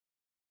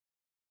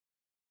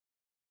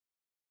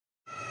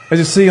As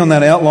you see on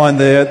that outline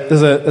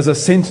there's a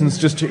sentence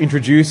just to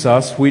introduce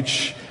us,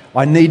 which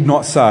I need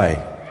not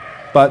say.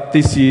 But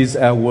this is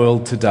our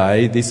world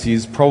today. This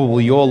is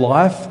probably your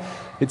life.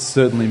 It's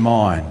certainly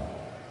mine.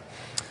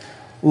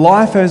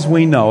 Life as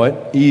we know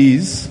it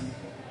is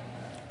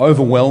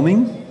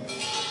overwhelming.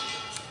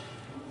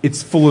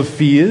 It's full of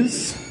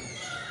fears.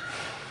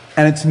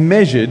 And it's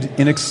measured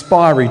in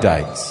expiry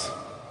dates.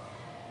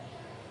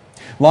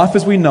 Life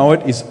as we know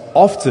it is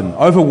often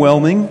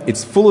overwhelming,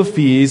 it's full of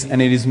fears,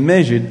 and it is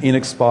measured in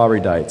expiry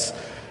dates.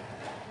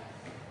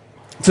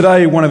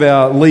 Today, one of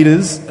our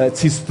leaders,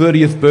 it's his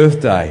 30th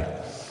birthday,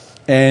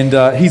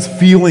 and he's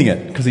feeling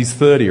it because he's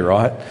 30,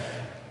 right?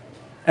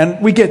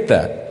 And we get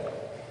that.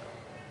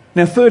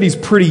 Now, 30 is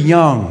pretty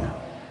young.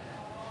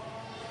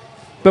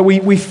 But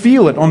we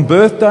feel it on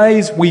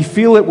birthdays, we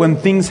feel it when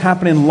things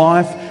happen in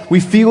life, we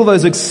feel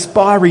those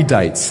expiry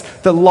dates,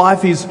 that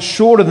life is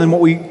shorter than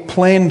what we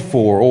planned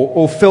for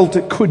or felt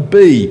it could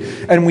be,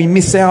 and we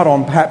miss out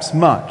on perhaps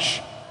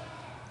much.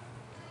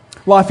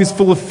 Life is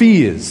full of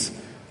fears.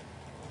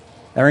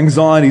 Our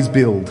anxieties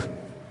build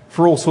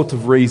for all sorts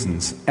of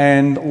reasons,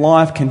 and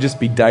life can just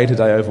be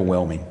day-to-day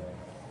overwhelming.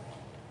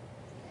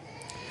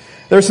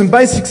 There are some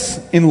basics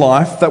in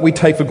life that we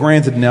take for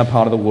granted in our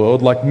part of the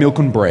world, like milk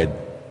and bread.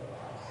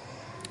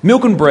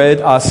 Milk and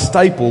bread are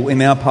staple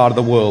in our part of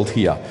the world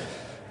here.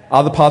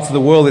 Other parts of the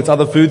world, it's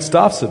other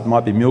foodstuffs. It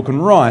might be milk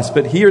and rice,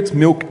 but here it's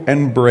milk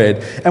and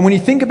bread. And when you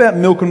think about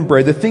milk and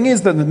bread, the thing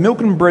is that the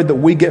milk and bread that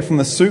we get from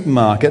the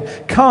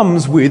supermarket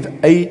comes with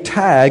a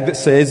tag that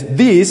says,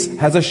 this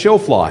has a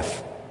shelf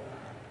life.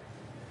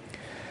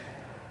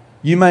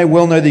 You may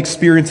well know the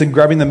experience of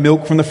grabbing the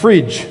milk from the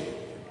fridge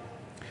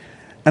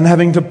and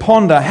having to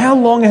ponder, how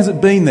long has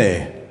it been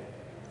there?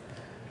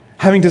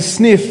 Having to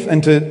sniff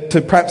and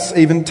to perhaps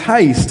even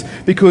taste,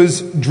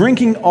 because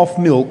drinking off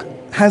milk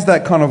has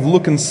that kind of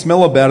look and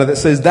smell about it that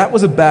says that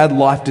was a bad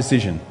life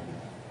decision.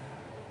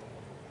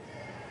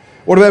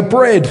 What about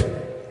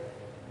bread?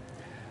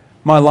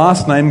 My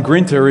last name,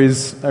 Grinter,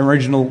 is an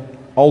original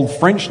old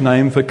French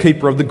name for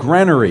keeper of the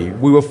granary.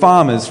 We were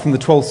farmers from the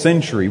 12th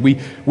century.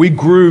 We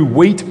grew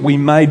wheat, we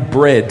made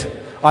bread.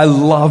 I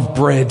love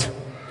bread.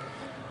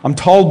 I'm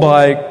told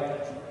by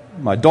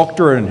my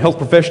doctor and health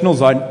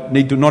professionals I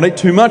need to not eat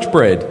too much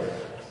bread.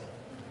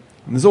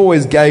 And there's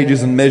always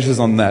gauges and measures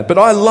on that. But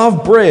I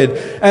love bread.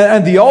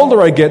 And the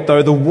older I get,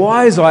 though, the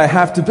wiser I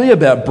have to be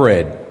about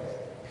bread.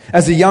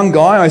 As a young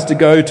guy, I used to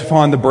go to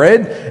find the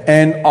bread,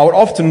 and I would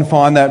often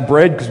find that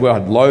bread, because we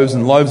had loaves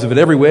and loaves of it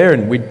everywhere,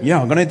 and I'm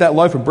going to eat that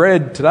loaf of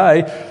bread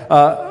today.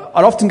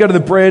 I'd often go to the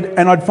bread,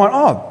 and I'd find,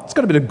 it's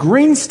got a bit of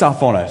green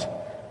stuff on it.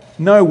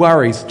 No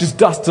worries, just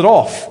dust it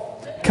off,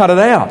 cut it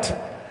out.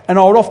 And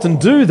I would often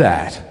do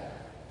that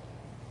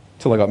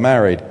till I got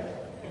married.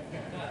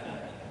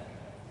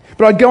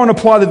 But I'd go and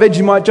apply the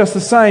Vegemite just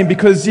the same,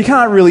 because you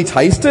can't really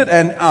taste it,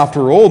 and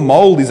after all,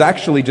 mould is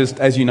actually just,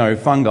 as you know,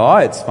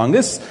 fungi, it's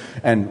fungus,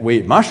 and we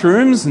eat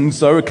mushrooms, and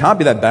so it can't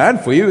be that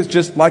bad for you. It's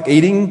just like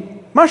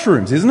eating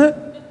mushrooms, isn't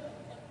it?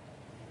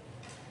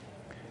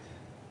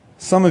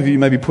 Some of you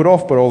may be put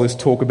off by all this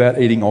talk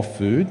about eating off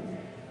food,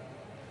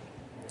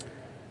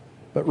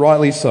 but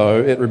rightly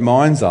so, it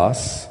reminds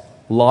us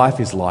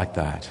life is like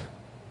that.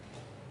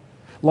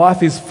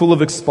 Life is full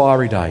of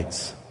expiry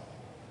dates.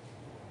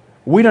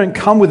 We don't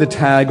come with a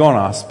tag on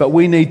us, but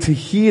we need to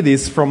hear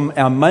this from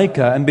our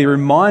Maker and be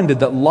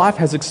reminded that life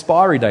has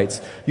expiry dates.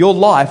 Your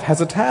life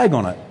has a tag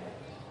on it.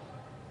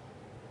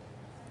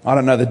 I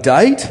don't know the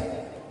date,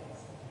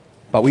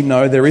 but we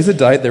know there is a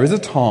date, there is a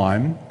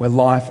time where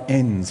life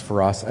ends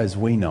for us as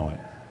we know it.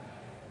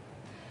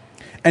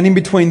 And in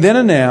between then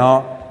and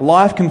now,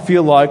 life can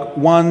feel like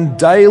one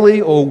daily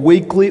or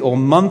weekly or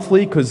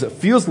monthly, because it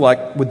feels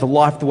like with the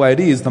life the way it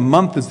is, the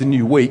month is the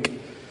new week.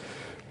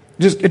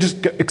 It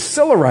just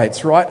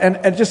accelerates, right? And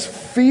it just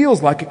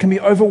feels like it can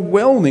be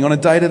overwhelming on a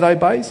day-to-day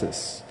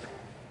basis.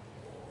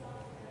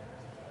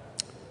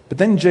 But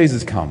then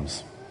Jesus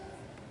comes.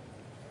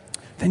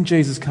 Then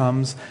Jesus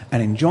comes,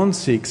 and in John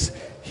 6,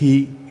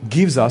 he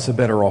gives us a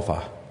better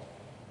offer.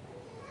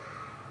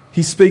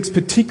 He speaks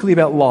particularly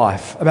about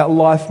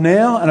life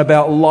now and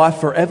about life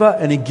forever,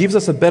 and he gives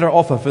us a better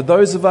offer for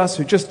those of us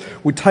who just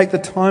would take the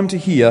time to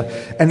hear.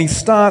 And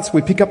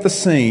we pick up the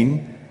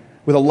scene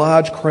with a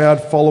large crowd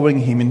following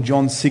him in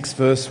John 6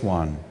 verse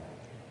 1.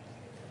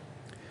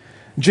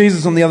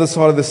 Jesus on the other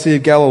side of the Sea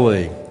of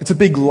Galilee. It's a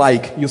big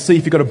lake. You'll see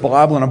if you've got a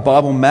Bible and a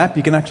Bible map,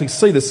 you can actually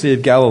see the Sea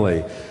of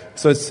Galilee.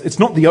 So it's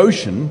not the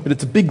ocean, but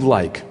it's a big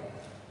lake.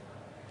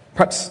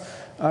 Perhaps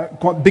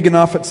quite big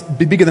enough, it's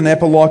bigger than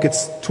Epilock,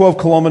 it's 12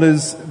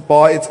 kilometres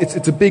by,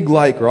 it's a big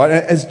lake, right?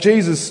 As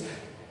Jesus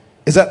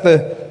is at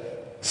the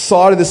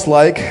side of this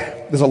lake,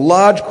 there's a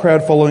large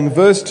crowd following,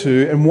 verse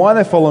 2, and why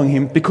they're following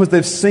him? Because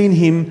they've seen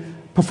him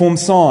perform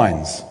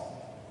signs.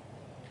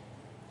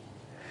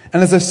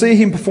 And as they see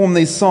him perform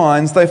these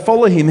signs, they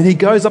follow him, and he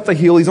goes up the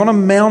hill, he's on a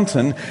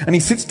mountain, and he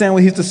sits down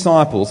with his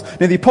disciples.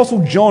 Now the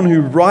Apostle John,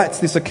 who writes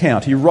this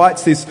account, he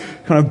writes this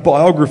kind of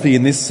biography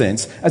in this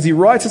sense. As he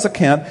writes this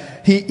account,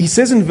 he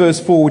says in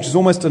verse 4, which is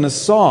almost an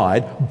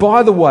aside,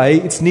 by the way,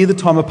 it's near the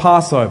time of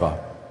Passover.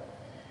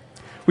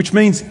 Which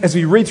means, as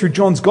we read through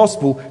John's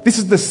Gospel, this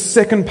is the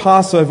second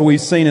Passover we've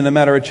seen in a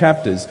matter of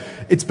chapters.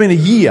 It's been a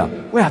year.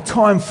 Wow,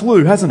 time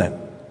flew, hasn't it?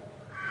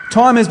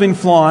 Time has been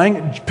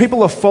flying.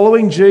 People are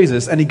following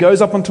Jesus, and he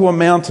goes up onto a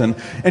mountain.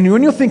 And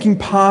when you're thinking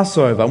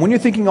Passover, when you're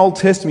thinking Old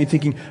Testament, you're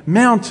thinking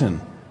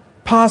mountain,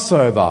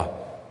 Passover,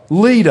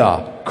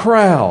 leader,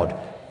 crowd.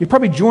 You're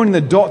probably joining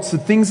the dots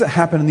of things that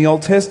happen in the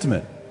Old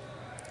Testament.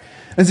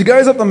 As he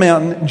goes up the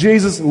mountain,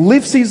 Jesus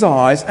lifts his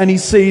eyes and he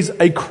sees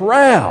a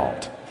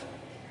crowd.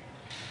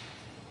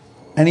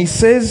 And he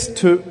says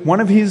to one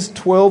of his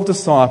 12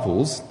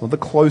 disciples, or the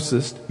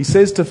closest, he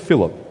says to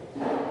Philip,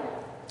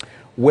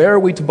 "Where are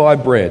we to buy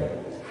bread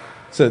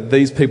so that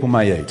these people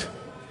may eat?"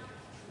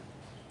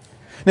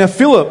 Now,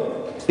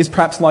 Philip is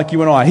perhaps like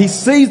you and I. He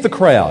sees the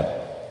crowd.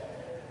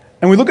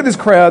 And we look at this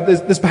crowd,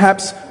 there's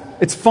perhaps,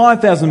 it's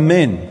 5,000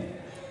 men.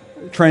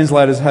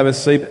 Translators have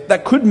us see.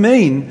 That could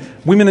mean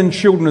women and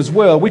children as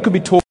well. We could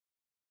be talking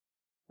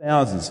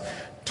thousands,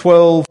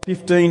 12,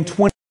 15,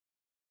 20.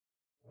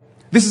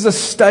 This is a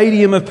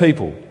stadium of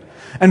people.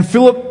 And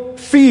Philip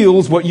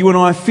feels what you and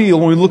I feel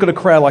when we look at a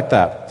crowd like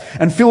that.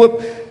 And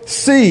Philip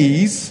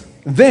sees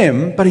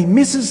them, but he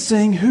misses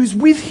seeing who's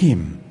with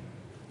him.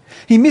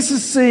 He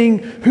misses seeing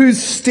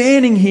who's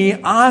standing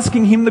here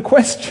asking him the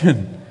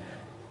question.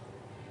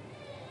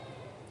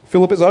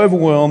 Philip is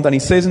overwhelmed, and he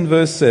says in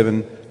verse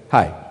 7,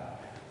 hey,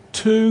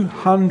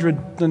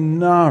 200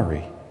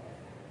 denarii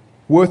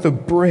worth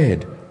of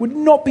bread would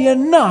not be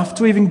enough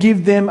to even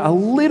give them a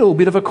little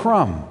bit of a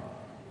crumb.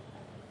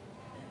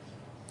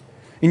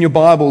 In your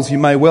Bibles, you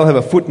may well have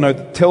a footnote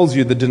that tells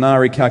you the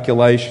denarii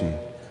calculation.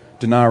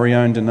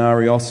 Denarion,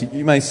 denarios.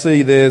 You may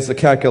see there's a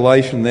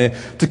calculation there.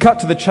 To cut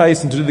to the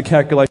chase and to do the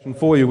calculation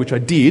for you, which I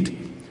did,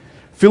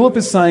 Philip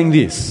is saying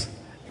this: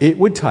 it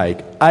would take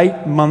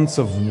 8 months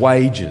of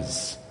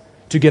wages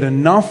to get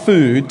enough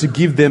food to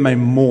give them a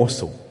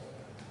morsel.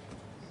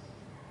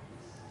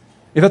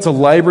 If that's a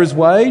labourer's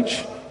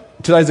wage,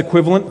 today's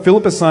equivalent,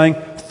 Philip is saying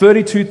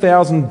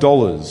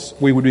 $32,000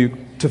 we would be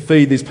to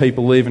feed these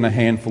people even a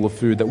handful of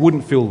food that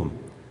wouldn't fill them.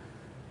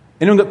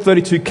 Anyone got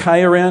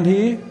 32K around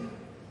here?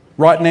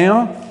 Right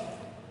now,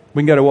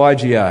 we can go to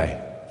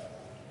IGA.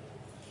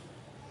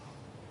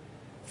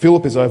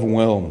 Philip is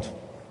overwhelmed.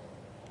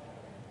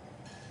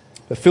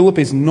 But Philip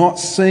is not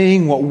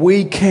seeing what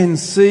we can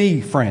see,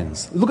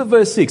 friends. Look at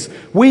verse 6.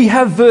 We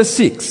have verse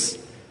 6.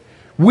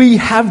 We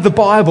have the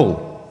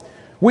Bible.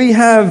 We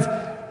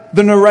have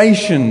the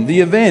narration,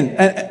 the event.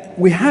 And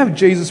we have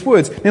Jesus'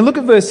 words. Now look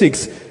at verse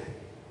 6.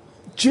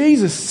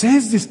 Jesus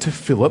says this to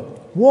Philip.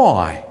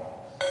 Why?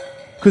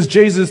 Because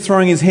Jesus is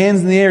throwing his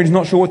hands in the air and he's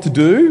not sure what to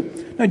do?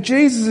 No,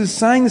 Jesus is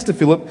saying this to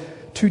Philip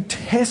to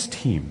test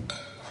him,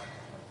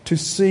 to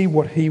see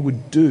what he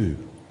would do.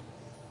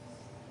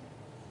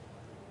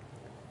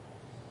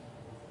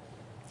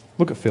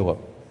 Look at Philip.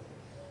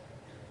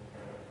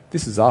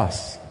 This is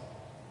us.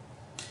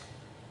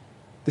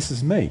 This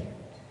is me.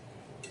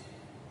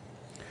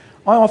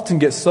 I often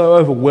get so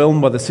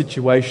overwhelmed by the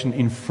situation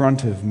in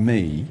front of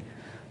me,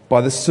 by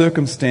the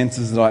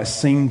circumstances that I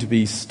seem to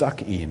be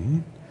stuck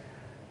in,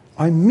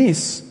 I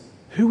miss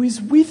who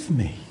is with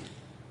me.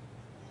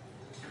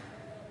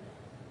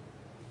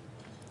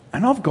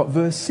 And I've got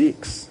verse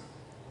 6.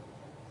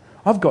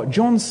 I've got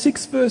John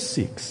 6, verse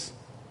 6.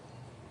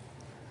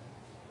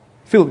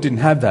 Philip didn't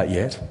have that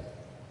yet.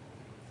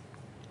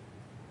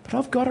 But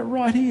I've got it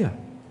right here.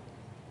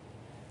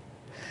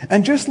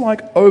 And just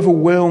like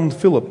overwhelmed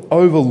Philip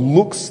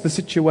overlooks the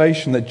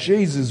situation that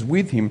Jesus is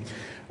with him,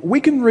 we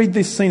can read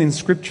this scene in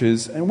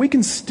Scriptures and we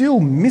can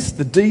still miss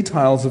the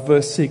details of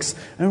verse 6,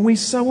 and we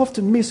so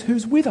often miss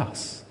who's with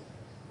us.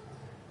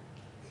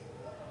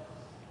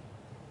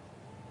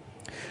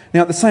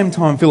 Now, at the same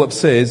time, Philip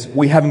says,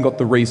 we haven't got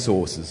the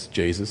resources,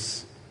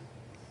 Jesus.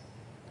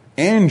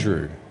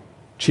 Andrew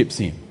chips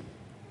in.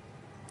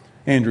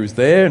 Andrew's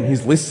there and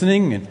he's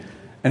listening,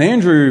 and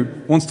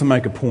Andrew wants to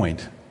make a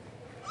point.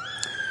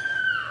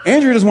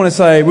 Andrew doesn't want to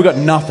say, we've got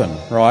nothing,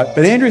 right?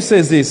 But Andrew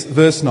says this,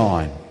 verse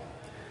 9.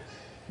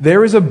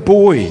 There is a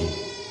boy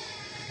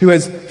who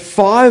has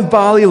 5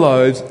 barley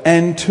loaves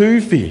and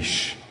 2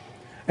 fish.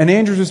 And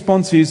Andrew's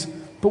response is,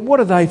 but what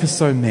are they for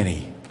so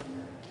many?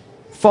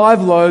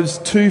 5 loaves,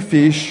 2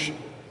 fish.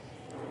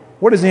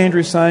 What is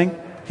Andrew saying?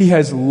 He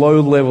has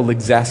low-level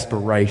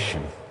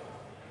exasperation.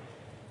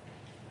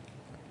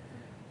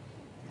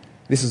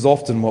 This is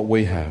often what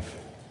we have.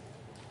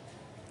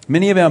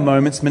 Many of our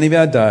moments, many of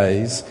our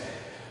days,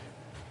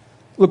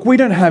 look, we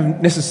don't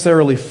have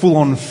necessarily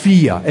full-on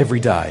fear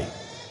every day.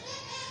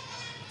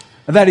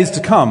 And that is to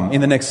come in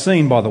the next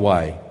scene, by the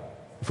way,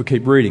 if we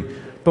keep reading.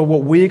 But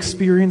what we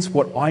experience,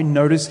 what I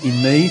notice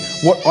in me,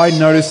 what I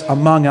notice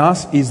among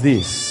us is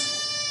this.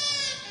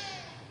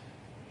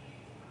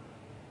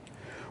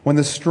 When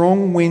the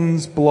strong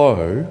winds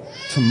blow,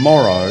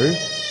 tomorrow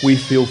we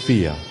feel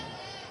fear.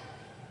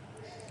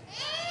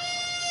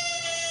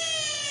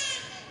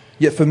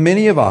 Yet for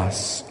many of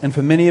us and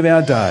for many of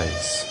our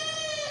days,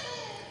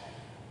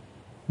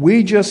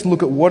 we just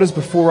look at what is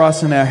before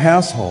us in our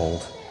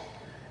household,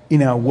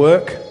 in our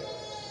work,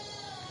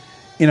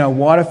 in our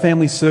wider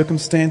family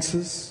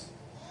circumstances,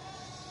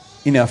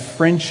 in our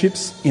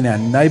friendships, in our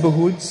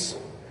neighbourhoods,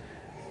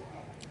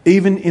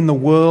 even in the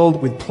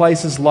world with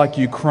places like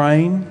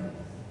Ukraine.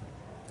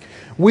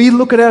 We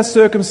look at our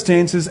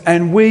circumstances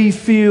and we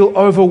feel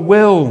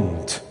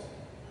overwhelmed.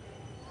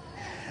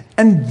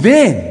 And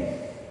then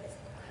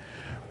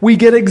we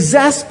get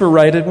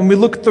exasperated when we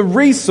look at the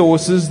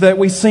resources that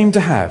we seem to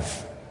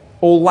have,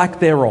 or lack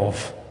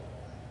thereof.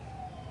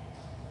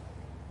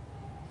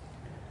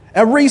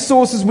 Our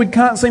resources we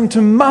can't seem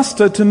to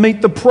muster to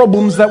meet the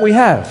problems that we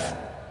have.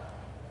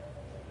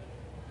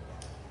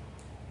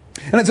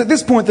 And it's at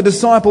this point the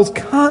disciples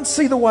can't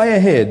see the way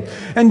ahead.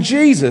 And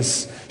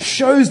Jesus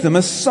shows them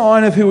a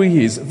sign of who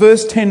he is.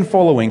 Verse 10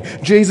 following.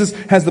 Jesus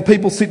has the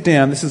people sit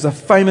down. This is a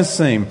famous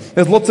scene.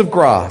 There's lots of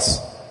grass.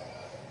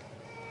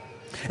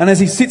 And as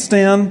he sits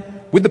down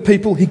with the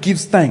people, he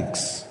gives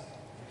thanks.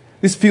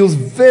 This feels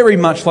very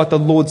much like the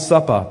Lord's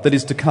Supper that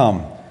is to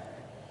come.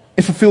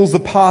 It fulfills the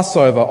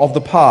Passover of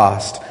the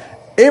past.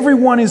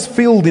 Everyone is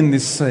filled in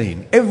this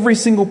scene. Every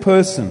single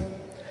person.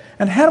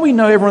 And how do we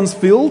know everyone's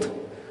filled?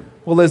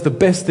 Well, there's the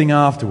best thing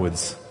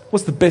afterwards.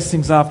 What's the best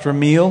things after a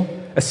meal?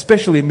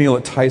 Especially a meal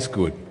that tastes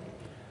good.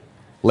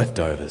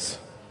 Leftovers.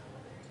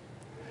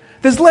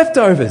 There's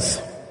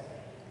leftovers.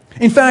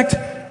 In fact,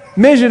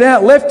 measured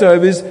out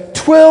leftovers,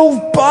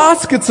 12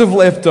 baskets of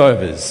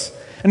leftovers.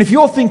 And if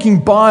you're thinking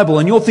Bible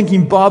and you're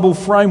thinking Bible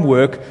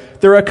framework,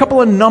 there are a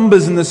couple of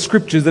numbers in the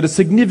scriptures that are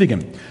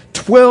significant.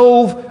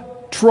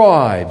 12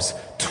 tribes,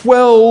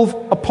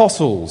 12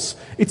 apostles.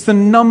 It's the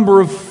number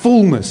of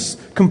fullness,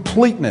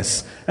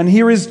 completeness. And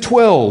here is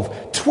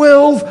 12.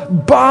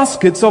 12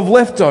 baskets of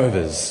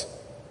leftovers.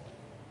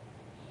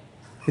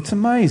 It's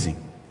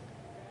amazing.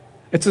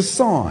 It's a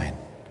sign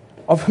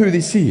of who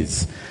this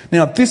is.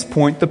 Now, at this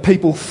point, the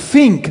people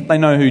think they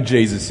know who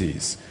Jesus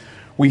is.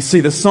 We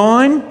see the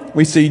sign,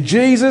 we see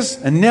Jesus,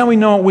 and now we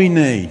know what we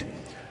need.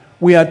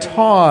 We are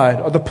tired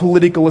of the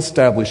political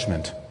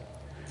establishment.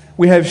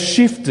 We have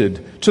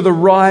shifted to the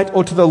right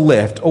or to the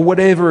left or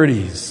whatever it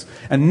is.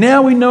 And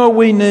now we know what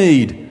we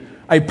need.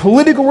 A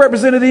political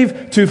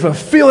representative to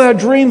fulfill our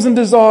dreams and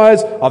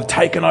desires. I've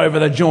taken over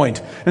the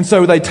joint. And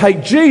so they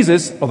take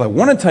Jesus, or they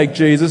want to take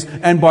Jesus,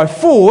 and by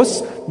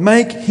force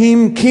make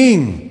him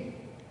king.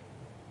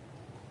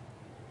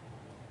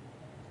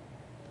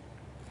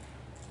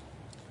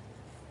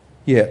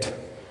 Yet,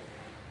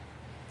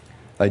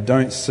 they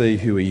don't see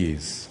who he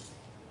is.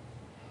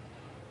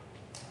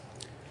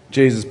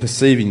 Jesus,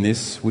 perceiving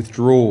this,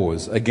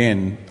 withdraws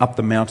again up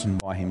the mountain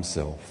by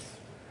himself.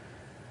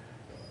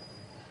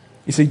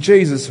 You see,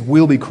 Jesus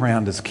will be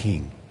crowned as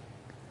king.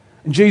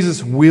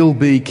 Jesus will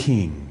be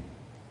king.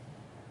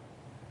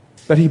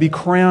 But he'll be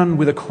crowned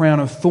with a crown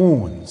of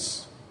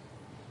thorns,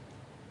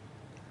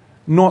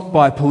 not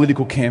by a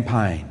political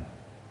campaign.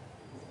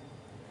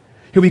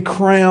 He'll be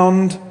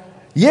crowned,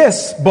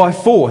 yes, by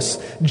force.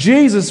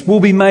 Jesus will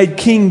be made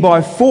king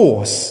by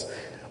force.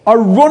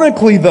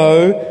 Ironically,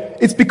 though,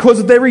 it's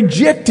because they're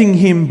rejecting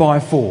him by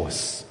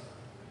force.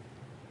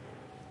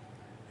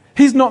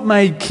 He's not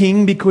made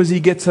king because he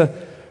gets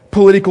a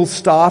political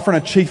staff and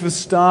a chief of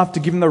staff to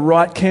give him the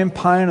right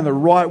campaign and the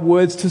right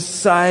words to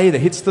say that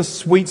hits the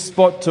sweet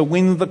spot to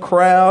win the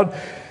crowd.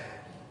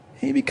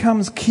 He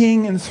becomes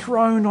king and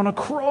throned on a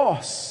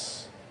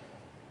cross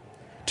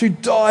to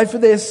die for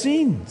their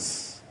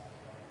sins.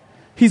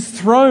 His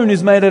throne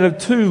is made out of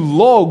 2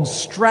 logs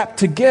strapped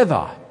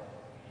together.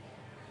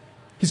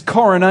 His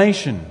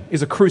coronation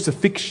is a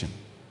crucifixion.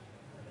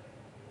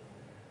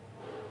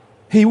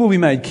 He will be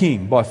made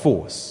king by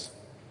force.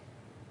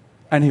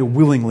 And he'll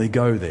willingly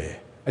go there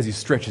as he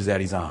stretches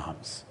out his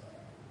arms.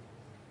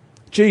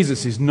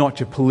 Jesus is not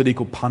your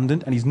political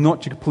pundit and he's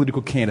not your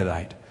political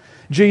candidate.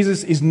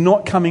 Jesus is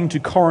not coming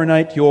to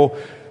coronate your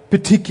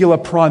particular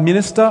prime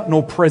minister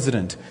nor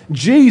president.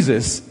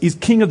 Jesus is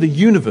king of the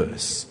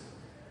universe.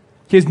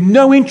 He has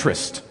no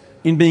interest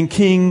in being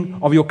king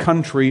of your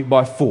country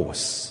by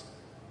force.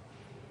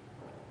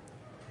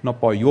 Not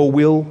by your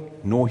will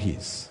nor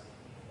his.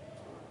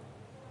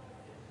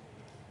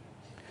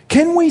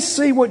 Can we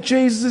see what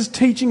Jesus is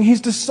teaching his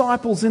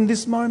disciples in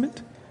this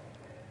moment?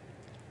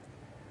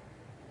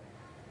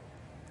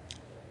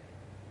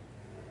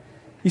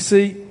 You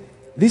see,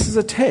 this is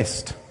a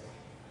test.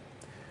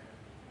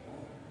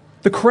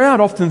 The crowd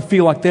often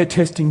feel like they're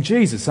testing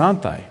Jesus,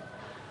 aren't they?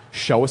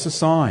 Show us a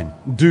sign.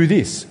 Do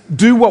this.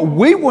 Do what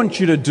we want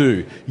you to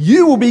do.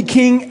 You will be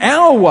king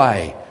our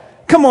way.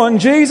 Come on,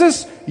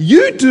 Jesus.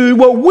 You do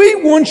what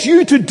we want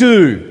you to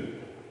do.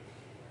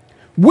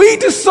 We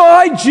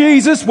decide,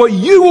 Jesus, what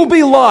you will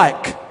be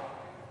like.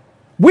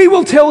 We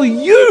will tell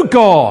you,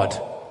 God.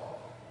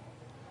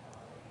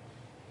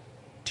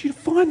 Do you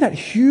find that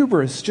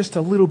hubris just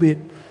a little bit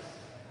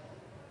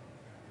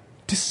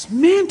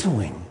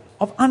dismantling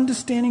of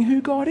understanding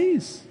who God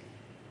is.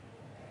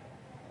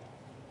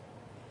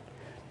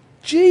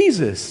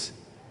 Jesus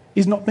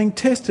is not being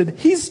tested.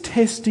 He's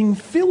testing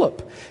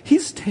Philip.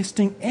 He's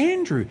testing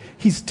Andrew.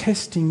 He's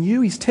testing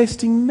you. He's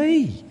testing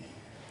me.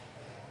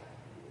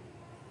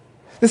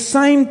 The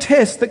same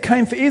test that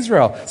came for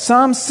Israel.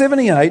 Psalm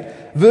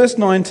 78, verse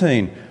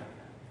 19.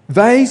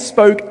 They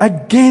spoke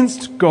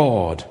against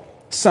God,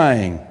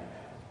 saying,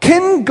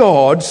 "Can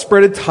God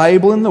spread a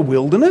table in the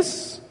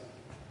wilderness?"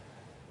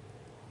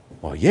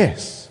 Well,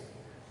 yes.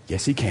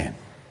 Yes, he can.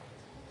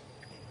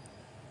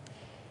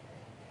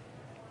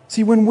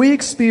 See, when we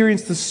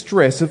experience the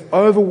stress of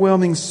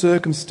overwhelming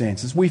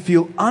circumstances, we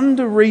feel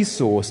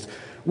under-resourced,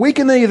 we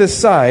can either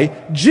say,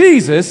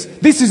 "Jesus,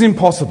 this is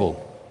impossible."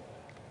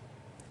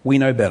 We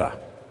know better.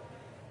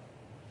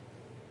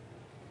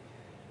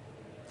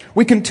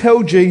 We can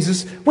tell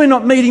Jesus, "We're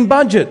not meeting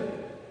budget,"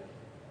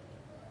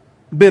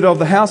 be it of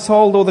the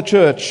household or the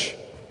church.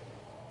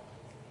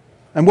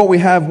 And what we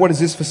have, what is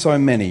this for so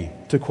many?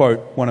 To quote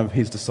one of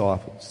his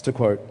disciples, to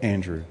quote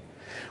Andrew.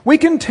 We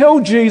can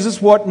tell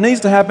Jesus what needs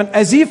to happen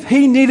as if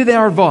he needed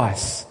our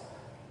advice.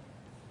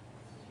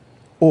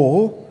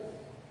 Or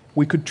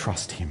we could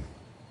trust him,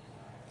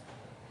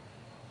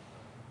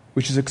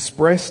 which is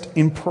expressed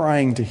in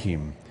praying to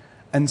him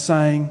and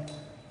saying,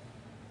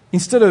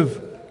 instead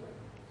of,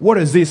 "What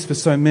is this for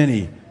so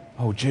many?"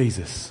 "Oh,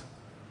 Jesus,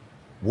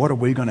 what are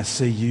we going to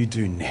see you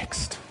do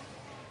next?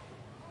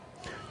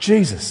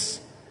 Jesus,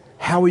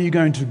 how are you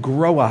going to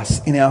grow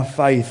us in our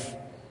faith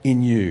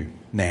in you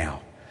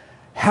now?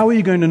 How are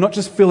you going to not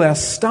just fill our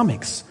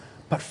stomachs,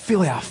 but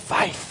fill our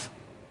faith?"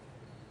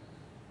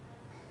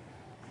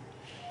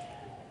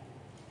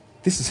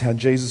 This is how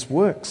Jesus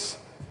works.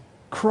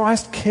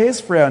 Christ cares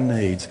for our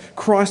needs.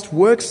 Christ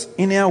works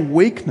in our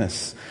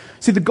weakness.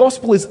 See, the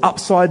gospel is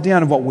upside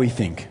down of what we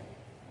think.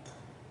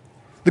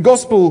 The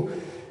gospel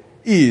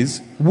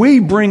is we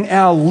bring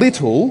our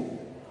little,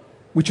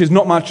 which is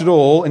not much at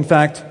all. In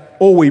fact,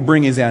 all we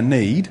bring is our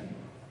need.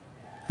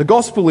 The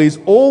gospel is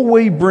all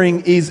we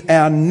bring is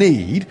our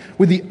need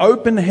with the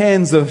open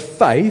hands of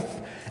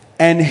faith,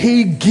 and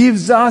he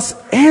gives us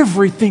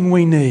everything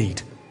we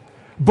need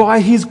by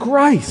his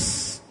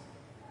grace.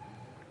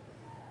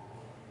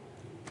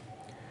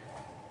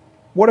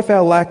 What if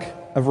our lack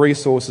of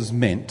resources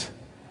meant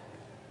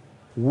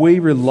we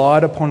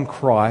relied upon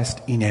Christ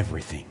in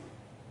everything?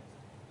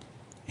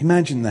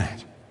 Imagine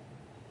that.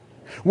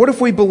 What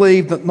if we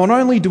believed that not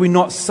only do we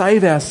not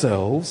save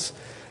ourselves,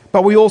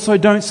 but we also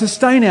don't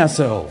sustain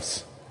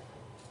ourselves?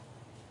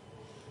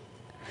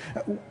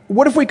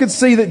 What if we could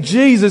see that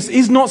Jesus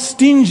is not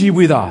stingy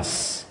with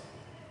us?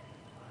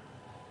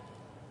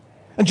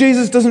 And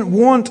Jesus doesn't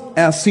want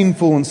our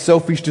sinful and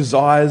selfish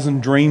desires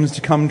and dreams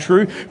to come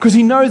true because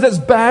he knows that's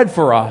bad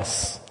for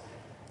us.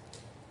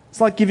 It's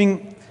like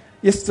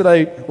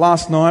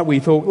last night we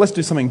thought, let's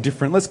do something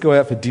different. Let's go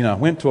out for dinner.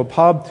 Went to a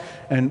pub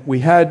and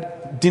we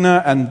had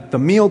dinner and the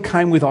meal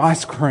came with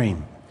ice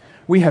cream.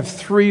 We have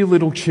 3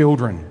 little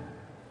children.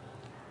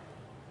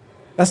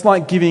 That's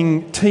like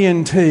giving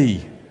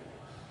TNT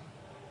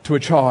to a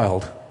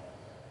child.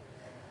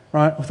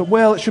 Right? I thought,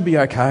 well, it should be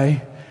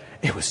okay.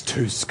 It was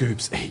 2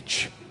 scoops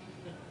each.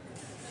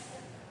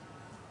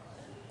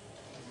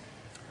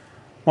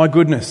 My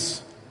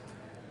goodness.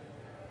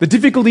 The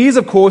difficulty is,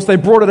 of course, they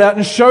brought it out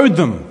and showed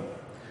them.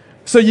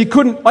 So we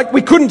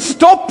couldn't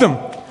stop them.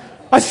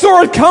 I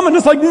saw it coming.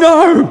 It's like,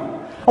 no.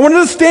 I wanted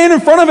to stand in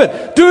front of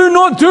it. Do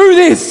not do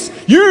this.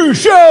 You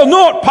shall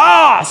not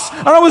pass.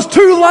 And I was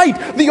too late.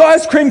 The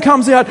ice cream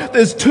comes out.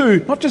 There's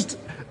 2, not just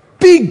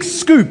big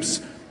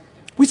scoops,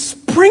 with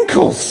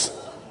sprinkles.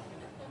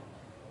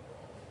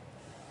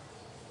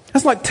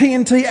 That's like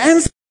TNT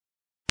and...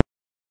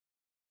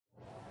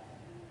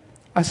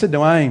 I said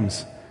to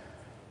Ames,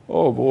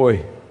 "Oh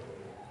boy,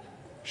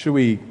 should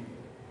we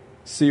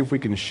see if we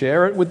can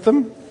share it with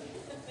them?"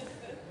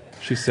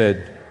 She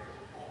said,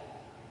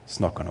 "It's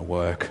not going to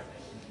work."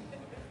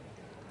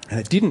 And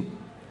it didn't.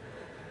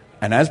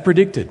 And as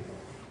predicted,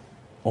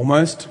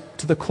 almost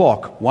to the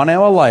clock, 1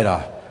 hour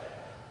later,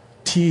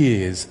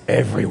 tears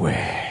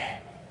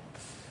everywhere.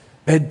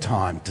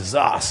 Bedtime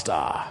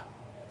disaster.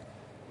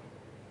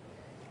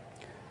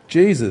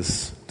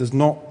 Jesus does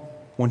not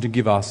want to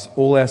give us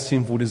all our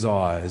sinful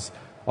desires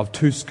of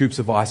 2 scoops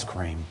of ice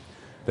cream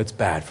that's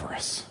bad for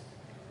us.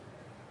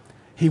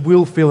 He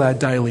will fill our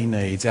daily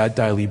needs, our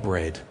daily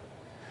bread.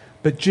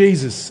 But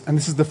Jesus, and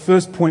this is the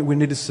first point we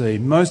need to see,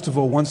 most of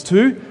all wants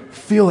to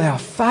fill our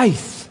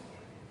faith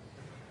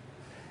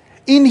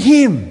in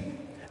him,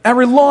 our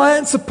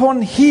reliance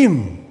upon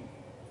him.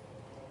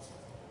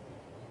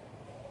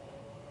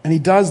 And he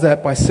does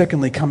that by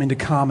secondly coming to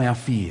calm our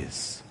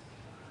fears.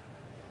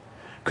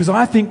 Because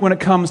I think when it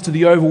comes to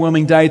the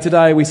overwhelming day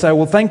today, we say,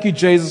 well, thank you,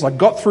 Jesus, I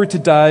got through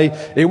today.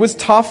 It was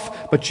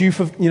tough, but you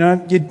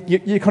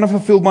kind of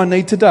fulfilled my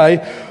need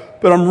today.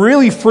 But I'm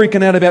really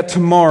freaking out about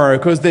tomorrow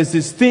because there's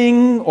this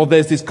thing, or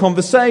there's this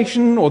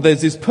conversation, or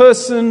there's this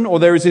person, or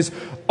there is this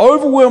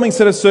overwhelming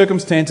set of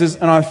circumstances,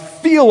 and I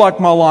feel like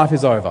my life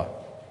is over.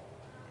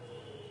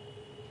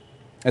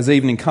 As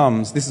evening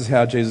comes, this is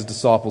how Jesus'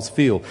 disciples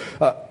feel.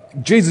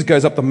 Jesus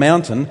goes up the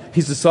mountain,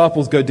 his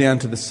disciples go down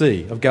to the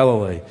Sea of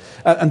Galilee,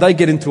 and they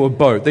get into a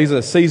boat. These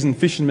are seasoned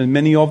fishermen,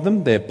 many of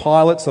them. They're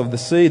pilots of the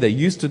sea. They're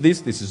used to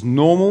this. This is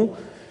normal,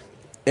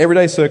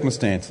 everyday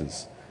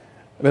circumstances.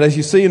 But as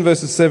you see in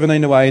verses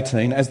 17 to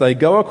 18, as they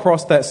go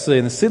across that sea,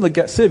 and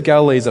the Sea of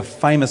Galilee is a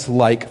famous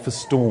lake for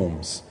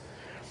storms.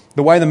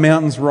 The way the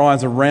mountains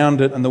rise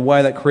around it and the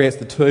way that creates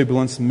the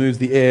turbulence and moves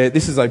the air,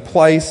 this is a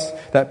place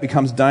that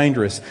becomes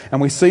dangerous. And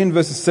we see in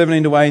verses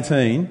 17 to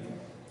 18,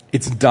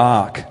 it's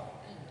dark.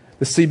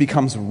 The sea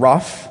becomes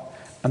rough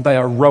and they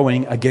are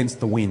rowing against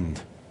the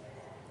wind.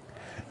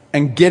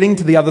 And getting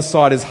to the other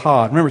side is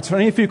hard. Remember, it's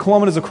only a few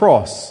kilometres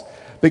across,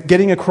 but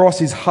getting across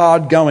is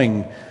hard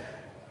going.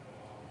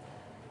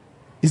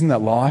 Isn't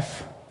that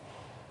life?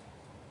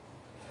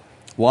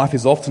 Life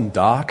is often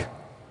dark.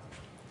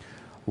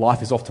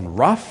 Life is often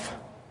rough.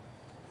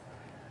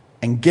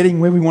 And getting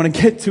where we want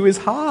to get to is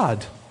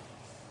hard.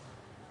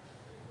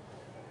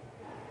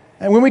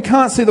 And when we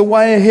can't see the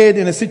way ahead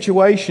in a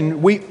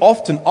situation, I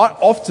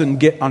often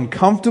get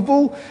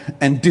uncomfortable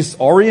and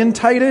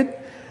disorientated.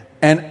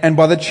 And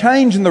by the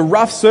change in the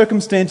rough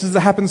circumstances that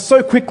happen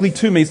so quickly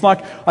to me, it's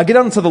like I get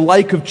onto the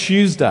lake of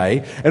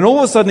Tuesday, and all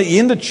of a sudden at the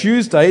end of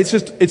Tuesday,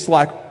 it's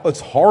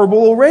horrible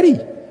already.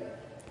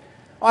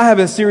 I have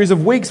a series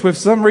of weeks where for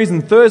some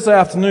reason Thursday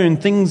afternoon,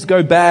 things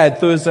go bad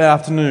Thursday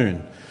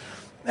afternoon.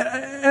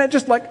 And it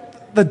just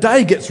like, the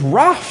day gets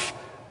rough,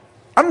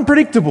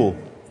 unpredictable.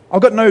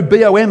 I've got no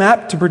BOM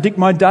app to predict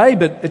my day,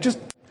 but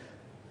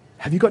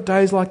have you got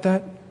days like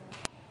that?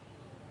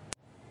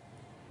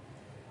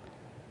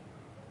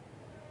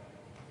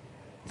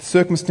 The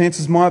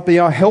circumstances might be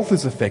our health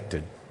is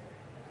affected.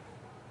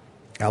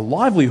 Our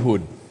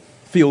livelihood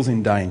feels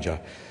in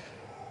danger.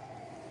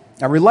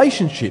 Our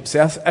relationships,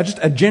 just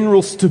a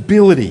general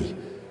stability.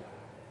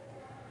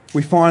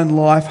 We find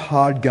life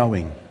hard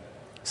going.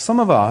 Some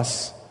of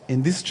us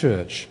in this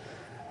church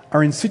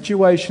are in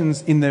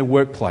situations in their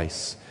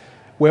workplace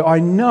where I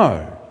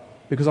know,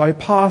 because I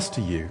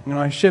pastor you and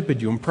I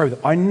shepherd you and pray with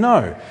you, I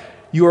know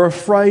you are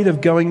afraid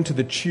of going to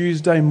the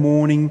Tuesday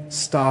morning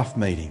staff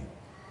meeting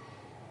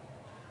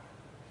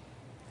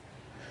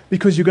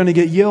because you're going to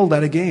get yelled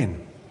at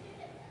again.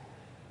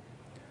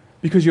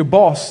 Because your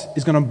boss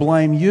is going to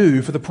blame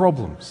you for the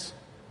problems.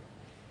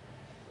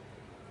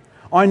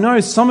 I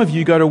know some of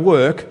you go to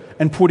work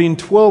and put in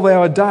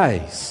 12-hour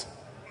days,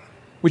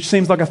 which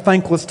seems like a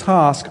thankless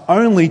task,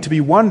 only to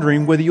be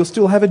wondering whether you'll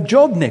still have a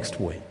job next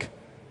week.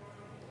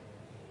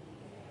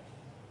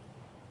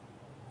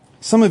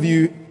 Some of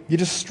you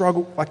just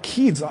struggle, like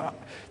kids,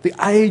 the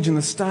age and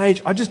the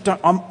stage,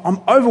 I'm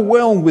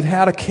overwhelmed with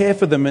how to care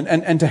for them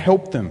and to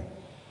help them.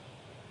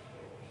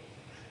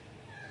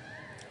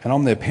 And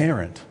I'm their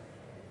parent.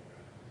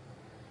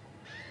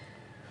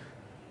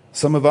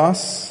 Some of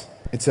us,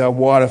 it's our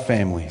wider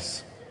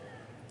families.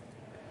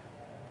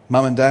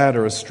 Mum and Dad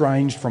are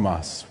estranged from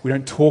us. We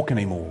don't talk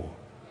anymore.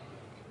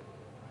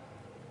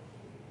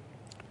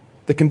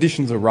 The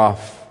conditions are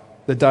rough,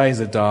 the days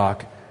are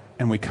dark,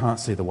 and we can't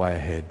see the way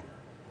ahead.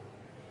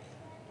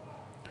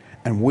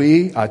 And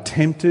we are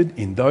tempted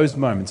in those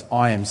moments.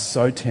 I am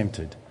so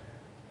tempted.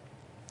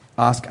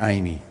 Ask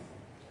Amy.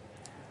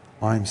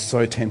 I am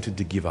so tempted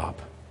to give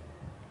up.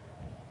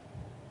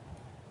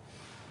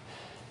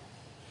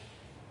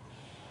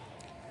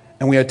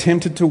 And we are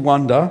tempted to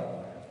wonder,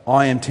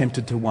 I am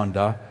tempted to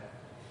wonder,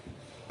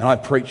 and I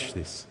preach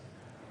this,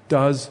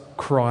 does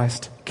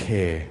Christ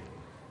care?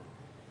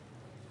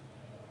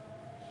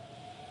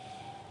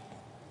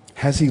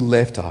 Has he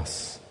left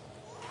us?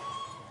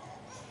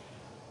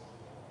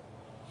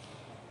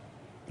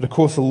 But of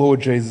course the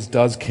Lord Jesus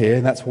does care,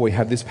 and that's why we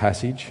have this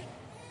passage.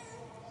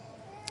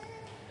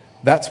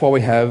 That's why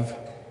we have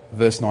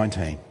verse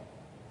 19.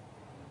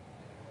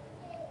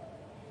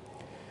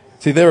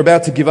 See, they're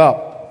about to give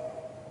up.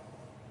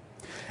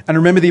 And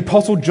remember, the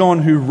Apostle John,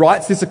 who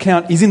writes this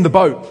account, is in the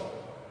boat.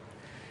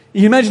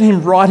 You imagine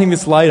him writing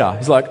this later.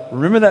 He's like,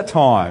 remember that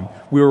time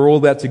we were all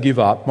about to give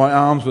up? My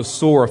arms were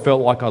sore. I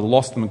felt like I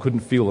lost them and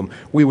couldn't feel them.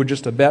 We were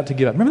just about to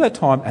give up. Remember that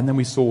time? And then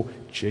we saw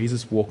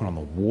Jesus walking on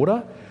the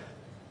water.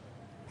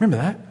 Remember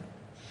that?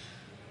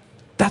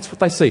 That's what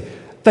they see.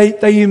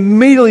 They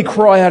immediately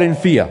cry out in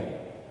fear.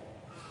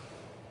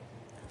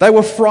 They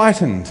were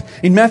frightened.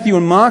 In Matthew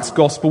and Mark's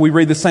Gospel, we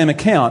read the same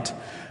account.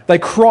 They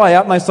cry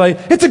out and they say,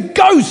 it's a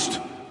ghost!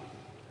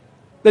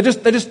 They're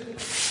just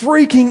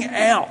freaking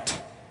out.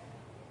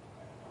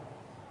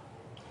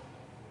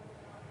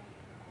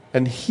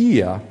 And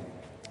here,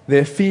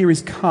 their fear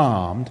is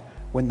calmed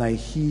when they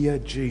hear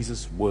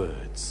Jesus'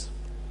 words.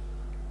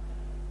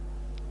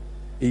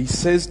 He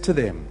says to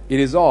them, it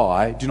is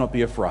I, do not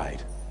be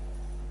afraid.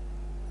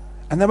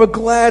 And they were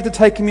glad to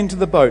take him into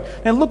the boat.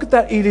 Now look at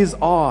that, it is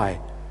I.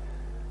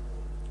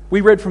 We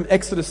read from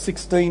Exodus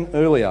 16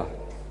 earlier.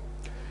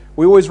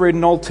 We always read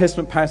an Old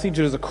Testament passage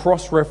as a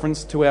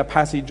cross-reference to our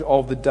passage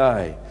of the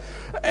day.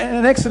 And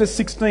in Exodus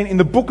 16, in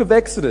the book of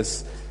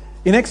Exodus,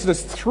 In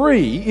Exodus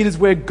 3, it is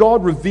where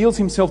God reveals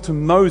himself to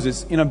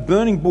Moses in a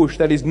burning bush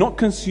that is not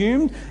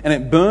consumed, and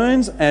it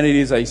burns, and it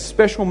is a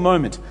special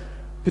moment,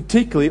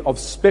 particularly of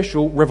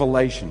special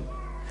revelation.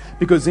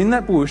 Because in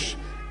that bush,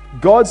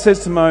 God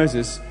says to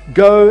Moses,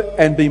 "Go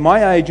and be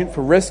my agent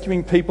for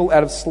rescuing people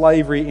out of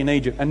slavery in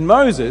Egypt." And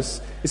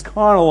Moses is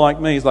kind of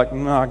like me. He's like,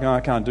 no, I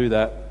can't do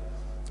that.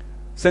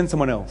 Send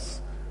someone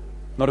else.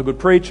 Not a good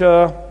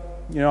preacher.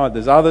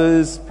 There's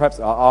others. Perhaps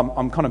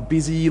I'm kind of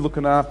busy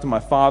looking after my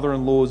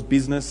father-in-law's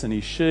business and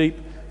his sheep.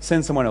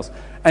 Send someone else.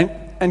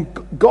 And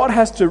God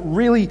has to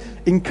really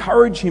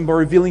encourage him by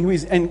revealing who he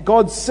is. And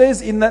God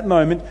says in that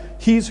moment,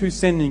 "Here's who's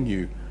sending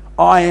you.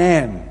 I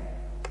am."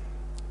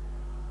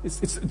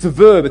 It's a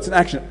verb, it's an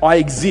action. I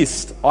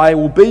exist. I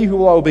will be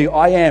who I will be.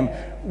 I am.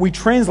 We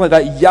translate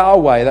that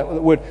Yahweh,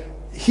 that word.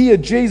 Here,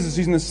 Jesus is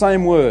using the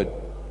same word.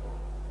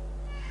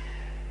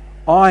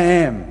 I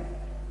am.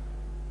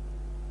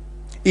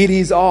 It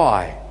is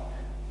I.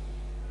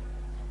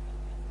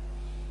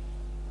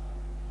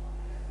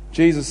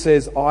 Jesus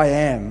says, "I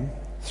am,"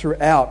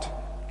 throughout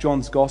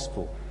John's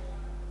Gospel.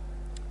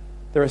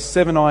 There are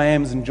 7 I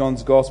ams in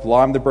John's Gospel.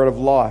 I am the bread of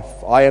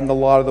life. I am the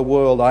light of the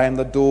world. I am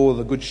the door,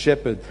 the good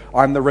shepherd.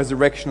 I am the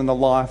resurrection and the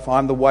life. I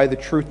am the way, the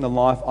truth and the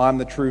life. I am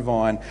the true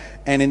vine.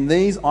 And in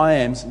these I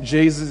ams,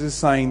 Jesus is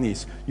saying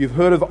this. You've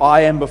heard of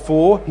I am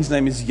before. His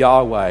name is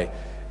Yahweh.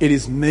 It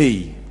is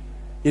me.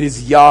 It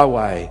is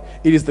Yahweh.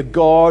 It is the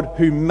God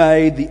who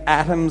made the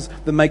atoms,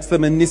 that makes the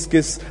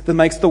meniscus, that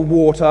makes the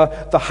water,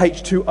 the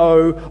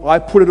H2O. I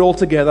put it all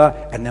together,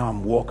 and now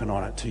I'm walking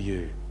on it to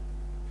you.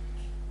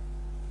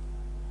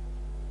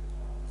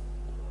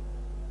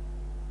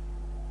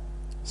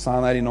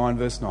 Psalm 89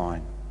 verse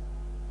 9.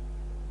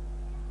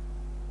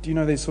 Do you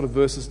know these sort of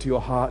verses to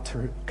your heart,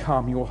 to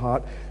calm your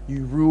heart?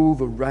 You rule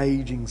the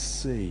raging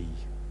sea.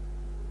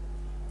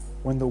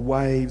 When the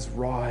waves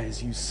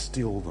rise, you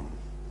still them.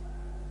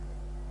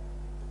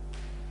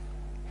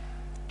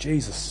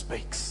 Jesus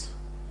speaks,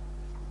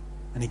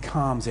 and he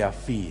calms our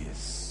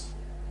fears.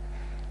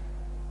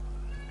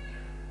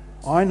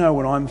 I know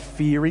when I'm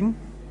fearing,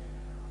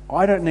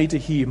 I don't need to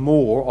hear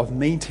more of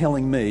me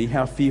telling me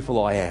how fearful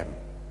I am.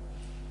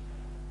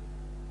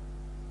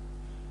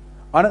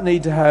 I don't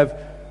need to have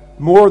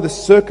more of the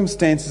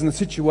circumstances and the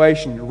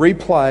situation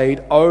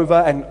replayed over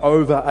and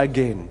over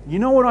again. You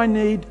know what I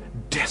need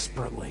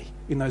desperately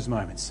in those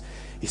moments?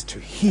 Is to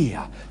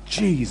hear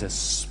Jesus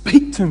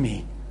speak to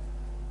me.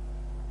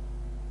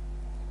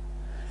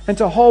 And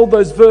to hold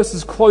those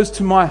verses close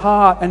to my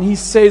heart, and he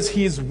says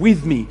he is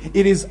with me.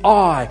 It is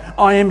I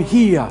am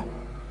here.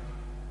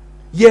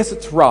 Yes,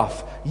 it's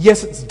rough.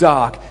 Yes, it's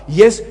dark.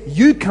 Yes,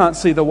 you can't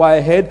see the way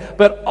ahead,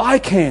 but I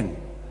can.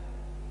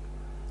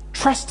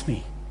 Trust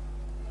me.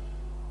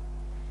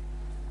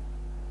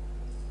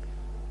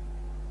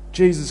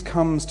 Jesus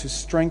comes to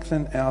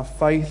strengthen our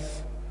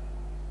faith,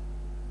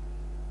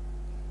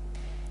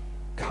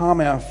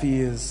 calm our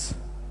fears.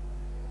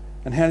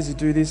 And how does he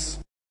do this?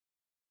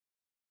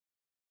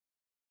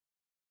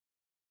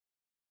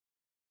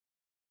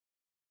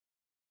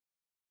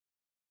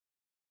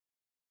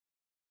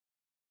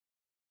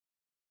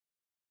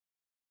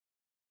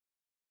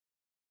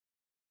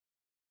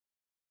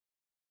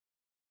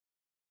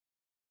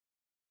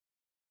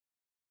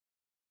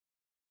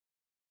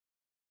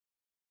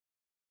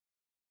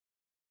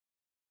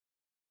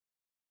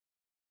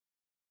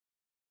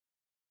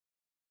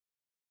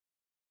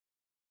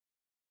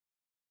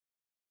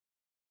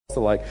 The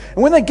lake.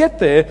 And when they get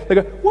there, they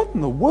go, "What in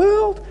the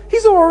world?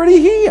 He's already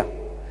here."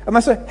 And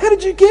they say, "How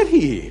did you get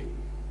here?"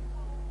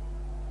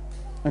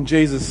 And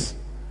Jesus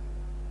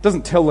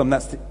doesn't tell them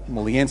that's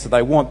the answer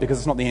they want, because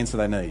it's not the answer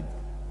they need.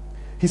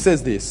 He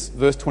says this,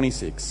 verse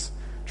 26,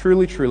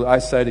 "Truly, truly, I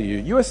say to you,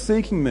 you are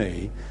seeking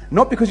me,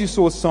 not because you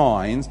saw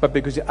signs, but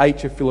because you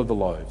ate your fill of the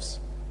loaves."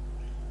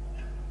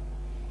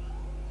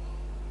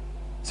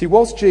 See,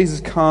 whilst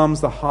Jesus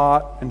calms the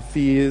heart and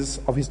fears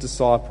of his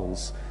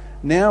disciples,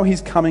 now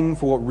he's coming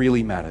for what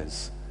really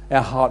matters,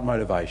 our heart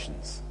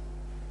motivations.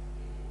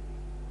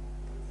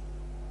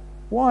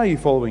 Why are you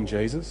following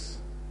Jesus?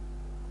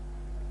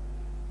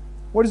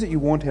 What is it you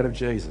want out of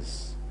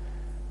Jesus?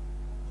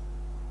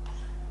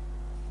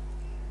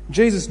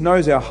 Jesus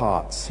knows our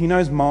hearts. He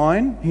knows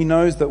mine. He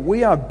knows that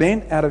we are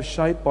bent out of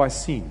shape by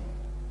sin.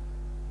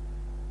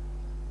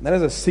 That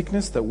is a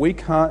sickness that we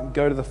can't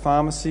go to the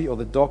pharmacy or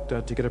the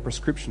doctor to get a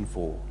prescription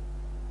for.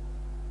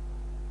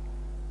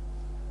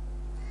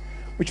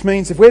 Which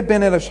means if we're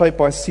bent out of shape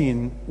by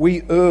sin,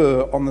 we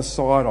err on the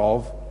side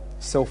of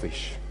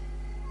selfish.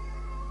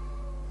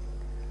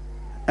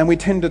 And we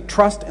tend to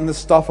trust in the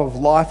stuff of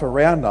life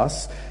around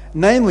us.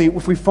 Namely,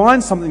 if we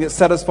find something that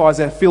satisfies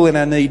our fill and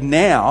our need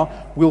now,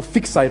 we'll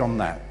fixate on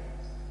that.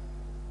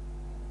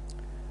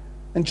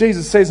 And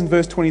Jesus says in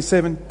verse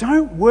 27,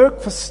 don't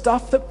work for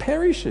stuff that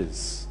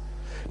perishes.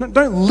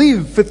 Don't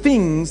live for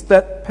things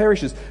that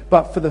perishes,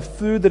 but for the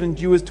food that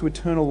endures to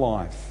eternal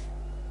life.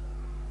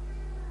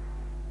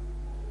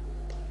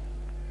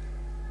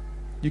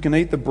 You can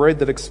eat the bread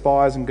that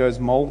expires and goes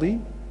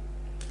mouldy,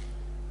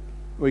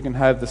 or you can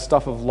have the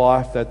stuff of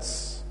life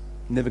that's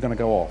never going to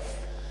go off.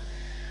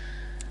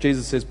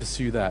 Jesus says,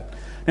 pursue that.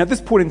 Now, at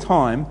this point in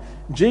time,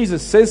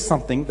 Jesus says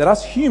something that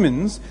us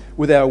humans,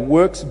 with our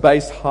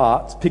works-based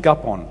hearts, pick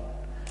up on.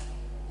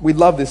 We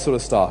love this sort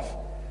of stuff.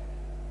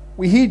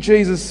 We hear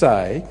Jesus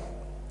say,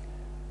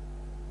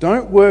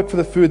 don't work for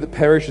the food that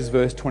perishes,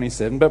 verse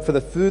 27, but for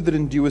the food that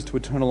endures to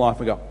eternal life.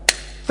 We go,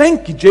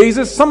 thank you,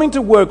 Jesus, something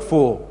to work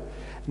for.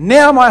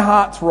 Now my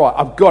heart's right.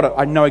 I've got it.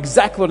 I know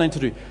exactly what I need to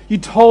do. You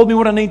told me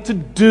what I need to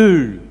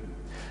do.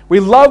 We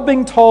love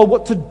being told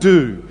what to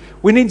do.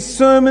 We need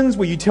sermons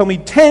where you tell me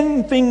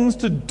 10 things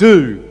to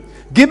do.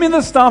 Give me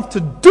the stuff to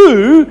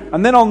do,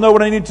 and then I'll know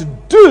what I need to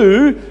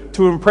do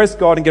to impress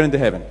God and get into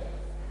heaven.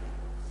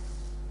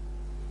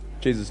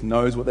 Jesus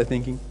knows what they're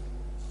thinking.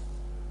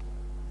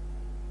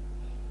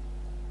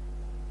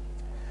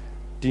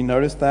 Do you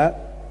notice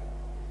that?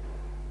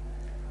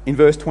 In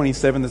verse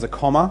 27, there's a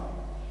comma.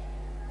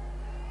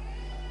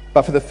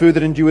 But for the food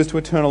that endures to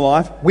eternal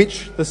life,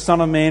 which the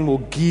Son of Man will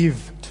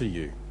give to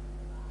you.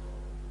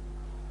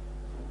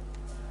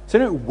 So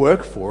you don't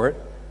work for it.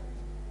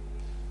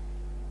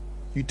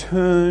 You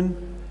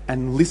turn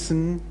and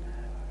listen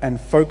and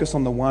focus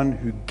on the one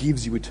who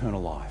gives you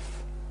eternal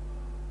life.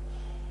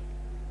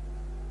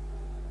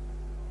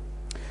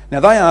 Now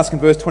they ask in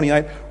verse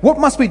 28, what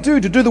must we do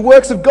to do the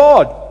works of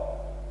God?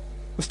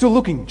 We're still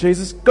looking.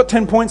 Jesus, got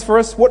 10 points for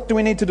us? What do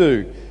we need to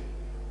do?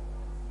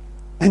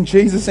 And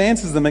Jesus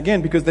answers them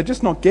again because they're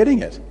just not getting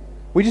it.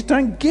 We just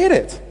don't get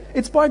it.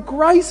 It's by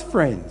grace,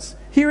 friends.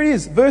 Here it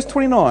is, verse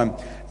 29.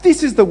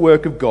 This is the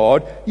work of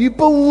God. You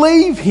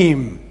believe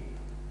him.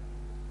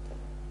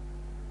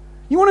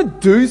 You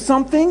want to do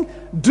something?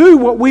 Do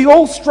what we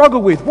all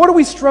struggle with. What do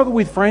we struggle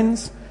with,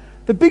 friends?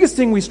 The biggest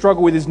thing we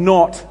struggle with is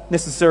not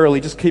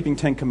necessarily just keeping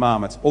 10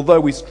 commandments, although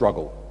we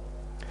struggle.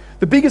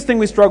 The biggest thing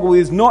we struggle with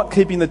is not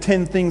keeping the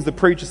 10 things the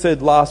preacher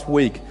said last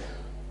week,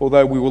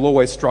 although we will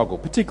always struggle,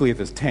 particularly if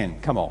there's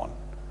 10. Come on.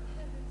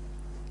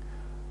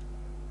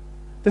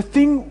 The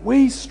thing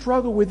we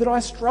struggle with, that I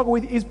struggle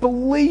with, is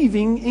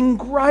believing in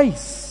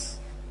grace.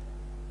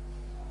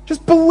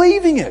 Just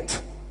believing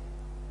it.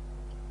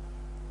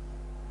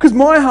 Because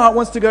my heart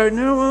wants to go,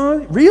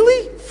 no,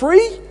 really?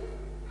 Free?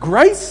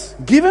 Grace?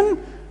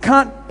 Given?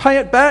 Can't pay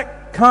it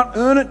back? Can't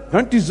earn it?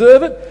 Don't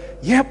deserve it?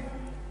 Yep.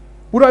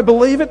 Would I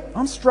believe it?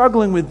 I'm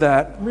struggling with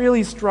that.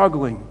 Really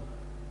struggling.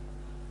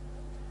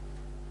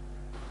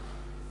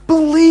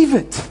 Believe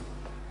it.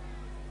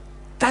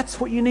 That's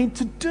what you need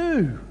to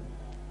do.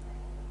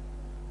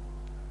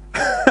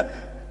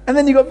 And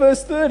then you got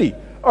verse 30.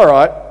 All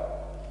right.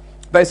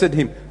 They said to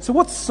him, so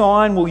what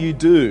sign will you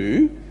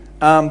do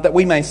that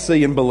we may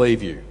see and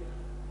believe you?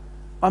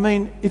 I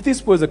mean, if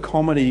this was a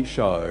comedy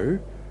show,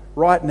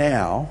 right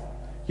now,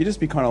 you'd just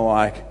be kind of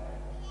like,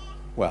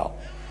 well,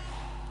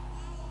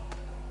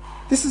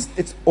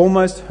 it's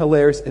almost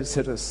hilarious, it's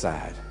sort of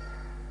sad.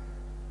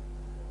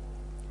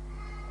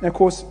 Now, of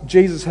course,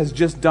 Jesus has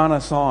just done a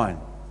sign.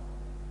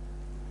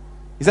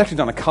 He's actually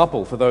done a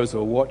couple for those who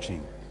are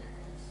watching.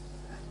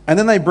 And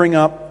then they bring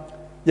up,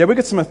 yeah, we've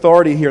got some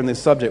authority here in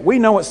this subject. We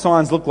know what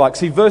signs look like.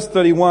 See, verse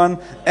 31,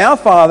 our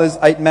fathers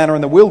ate manna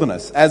in the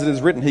wilderness. As it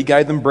is written, he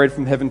gave them bread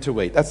from heaven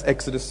to eat. That's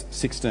Exodus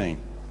 16.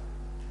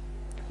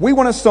 We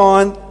want a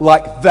sign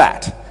like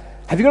that.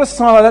 Have you got a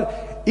sign like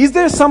that? Is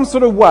there some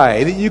sort of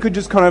way that you could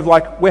just kind of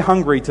like, we're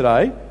hungry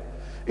today.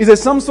 Is there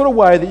some sort of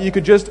way that you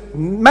could just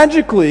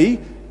magically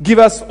give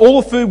us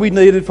all the food we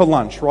needed for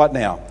lunch right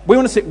now? We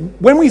want to see,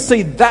 when we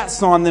see that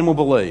sign, then we'll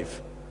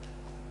believe.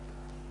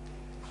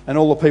 And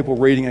all the people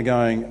reading are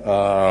going,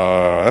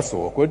 that's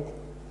awkward.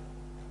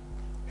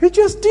 Who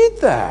just did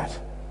that?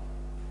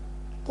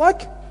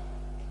 Like,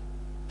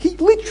 he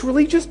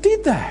literally just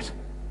did that.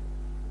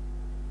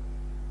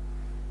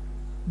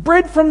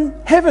 Bread from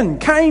heaven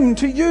came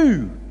to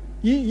you.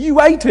 You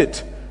ate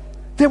it.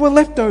 There were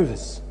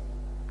leftovers.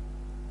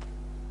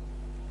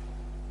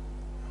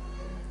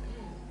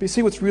 But you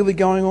see what's really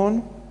going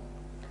on?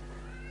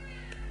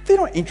 They're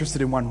not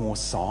interested in one more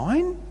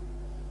sign.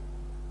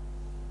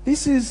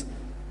 This is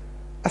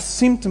a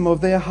symptom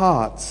of their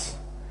hearts,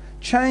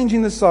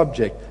 changing the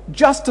subject,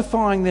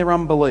 justifying their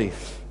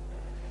unbelief,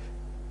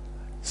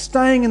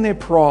 staying in their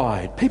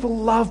pride. People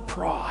love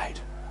pride.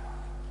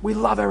 We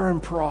love our own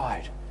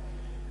pride.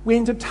 We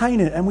entertain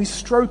it and we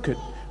stroke it.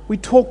 We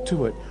talk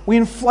to it. We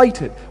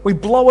inflate it. We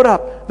blow it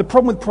up. The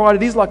problem with pride,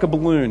 it is like a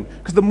balloon,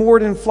 because the more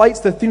it inflates,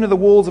 the thinner the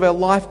walls of our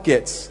life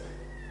gets.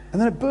 And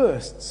then it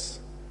bursts.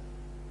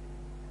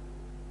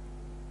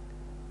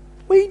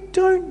 We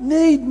don't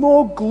need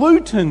more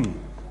gluten.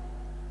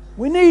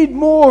 We need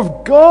more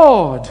of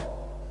God.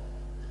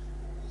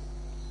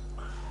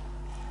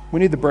 We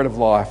need the bread of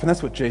life. And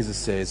that's what Jesus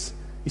says.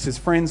 He says,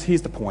 friends,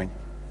 here's the point.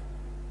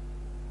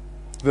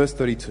 Verse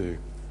 32.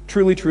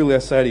 Truly, truly, I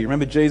say to you.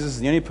 Remember, Jesus is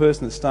the only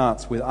person that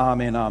starts with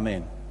Amen,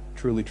 Amen.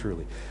 Truly,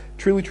 truly.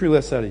 Truly, truly,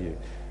 I say to you.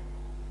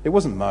 It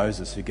wasn't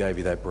Moses who gave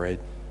you that bread.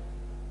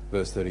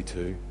 Verse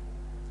 32.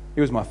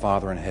 It was my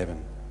Father in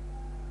heaven.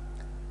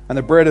 And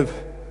the bread of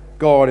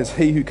God is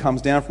he who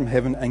comes down from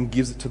heaven and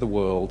gives it to the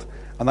world.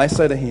 And they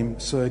say to him,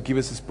 Sir, give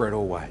us this bread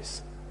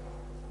always.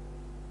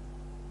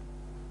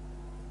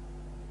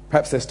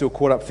 Perhaps they're still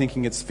caught up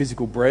thinking it's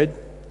physical bread.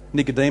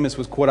 Nicodemus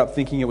was caught up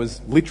thinking it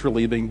was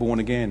literally being born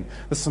again.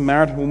 The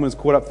Samaritan woman was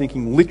caught up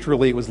thinking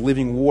literally it was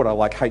living water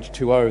like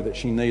H2O that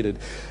she needed.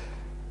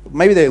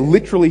 Maybe they're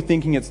literally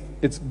thinking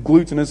it's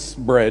glutinous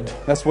bread.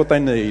 That's what they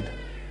need.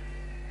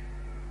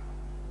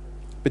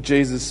 But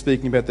Jesus is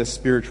speaking about their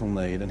spiritual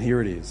need, and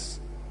here it is.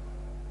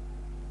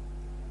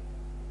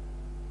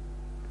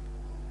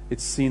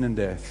 It's sin and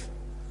death.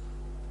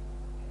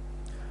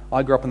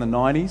 I grew up in the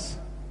 90s.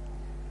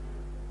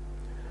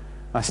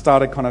 I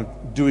started kind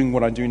of doing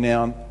what I do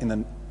now in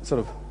the sort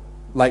of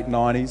late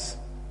 90s,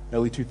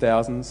 early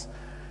 2000s.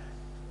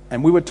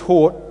 And we were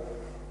taught,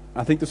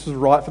 I think this was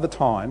right for the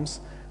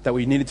times, that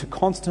we needed to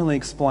constantly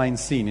explain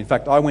sin. In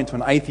fact, I went to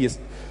an atheist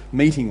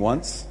meeting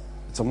once.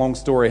 It's a long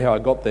story how I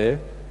got there.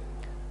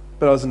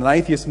 But I was in an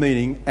atheist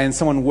meeting and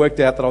someone worked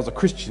out that I was a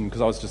Christian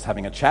because I was just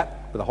having a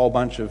chat with a whole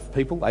bunch of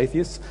people,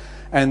 atheists.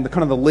 And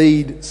the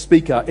lead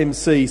speaker,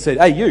 MC, said,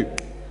 "Hey, you."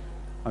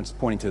 I'm just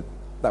pointing to,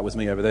 that was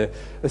me over there.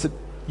 They said,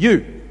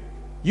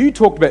 You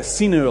talked about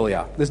sin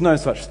earlier. There's no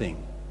such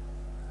thing.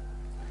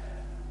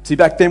 See,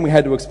 back then we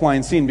had to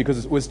explain sin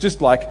because it was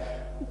just like,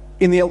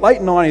 in the late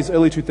 90s,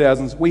 early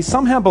 2000s, we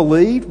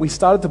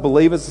started to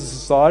believe as a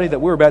society that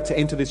we're about to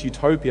enter this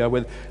utopia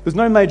where there's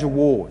no major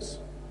wars.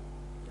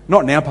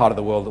 Not in our part of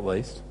the world, at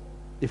least.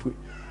 If we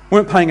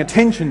weren't paying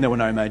attention, there were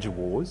no major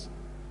wars.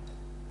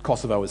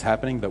 Kosovo was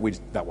happening, but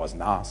that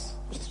wasn't us.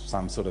 Just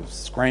some sort of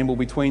scramble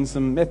between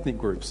some ethnic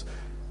groups.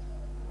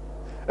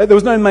 There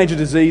was no major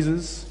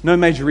diseases, no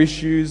major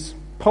issues.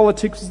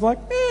 Politics was like,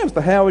 it was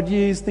the Howard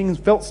years. Things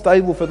felt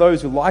stable for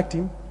those who liked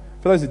him.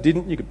 For those who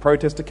didn't, you could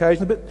protest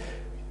occasionally. But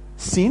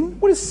sin?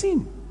 What is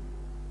sin?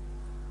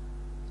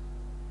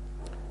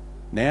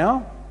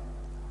 Now,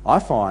 I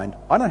find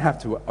I don't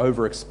have to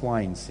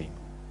over-explain sin.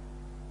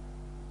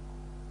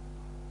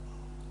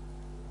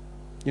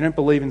 You don't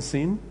believe in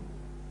sin?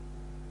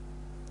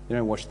 You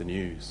don't watch the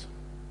news.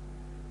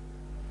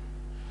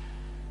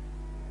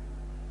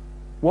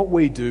 What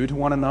we do to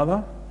one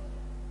another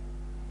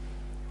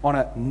on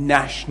a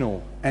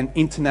national and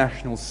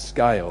international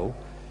scale,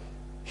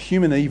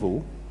 human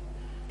evil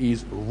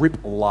is rip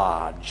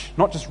large.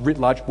 Not just writ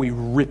large, we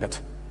rip it.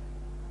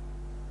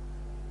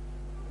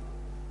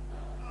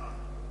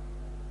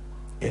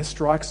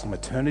 Airstrikes on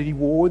maternity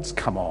wards?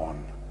 Come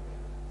on.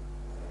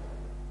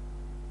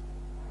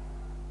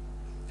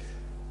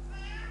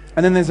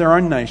 And then there's our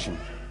own nation.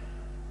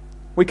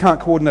 We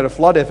can't coordinate a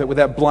flood effort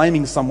without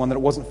blaming someone that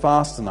it wasn't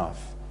fast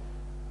enough.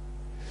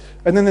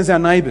 And then there's our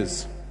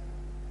neighbours.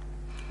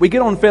 We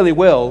get on fairly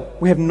well,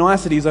 we have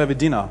niceties over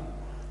dinner,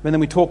 and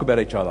then we talk about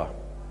each other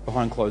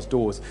behind closed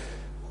doors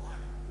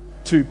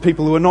to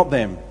people who are not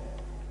them.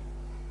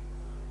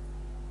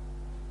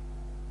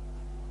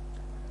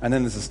 And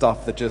then there's the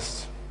stuff that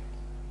just,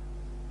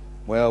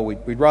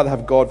 we'd rather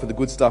have God for the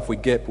good stuff we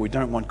get, but we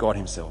don't want God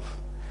himself.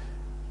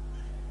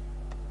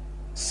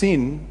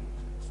 Sin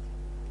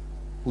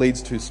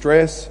leads to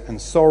stress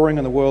and sorrowing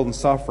in the world and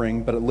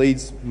suffering, but it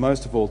leads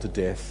most of all to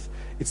death.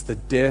 It's the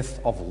death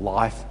of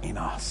life in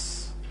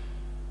us.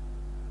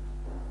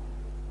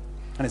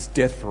 And it's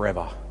death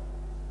forever.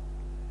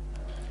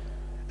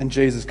 And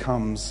Jesus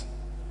comes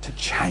to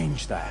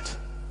change that.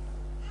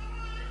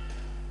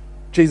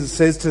 Jesus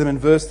says to them in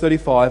verse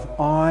 35,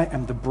 "I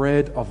am the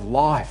bread of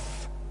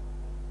life.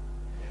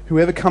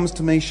 Whoever comes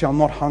to me shall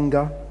not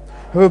hunger.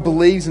 Whoever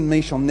believes in me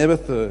shall never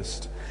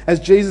thirst." As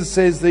Jesus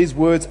says these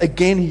words,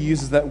 again he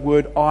uses that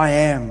word, "I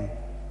am."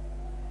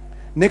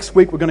 Next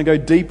week we're going to go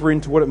deeper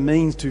into what it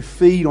means to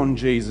feed on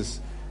Jesus,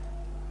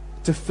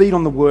 to feed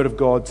on the Word of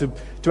God,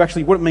 to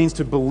actually what it means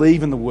to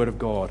believe in the Word of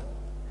God.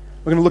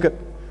 We're going to look at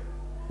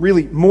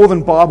really more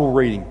than Bible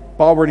reading.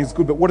 Bible reading is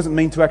good, but what does it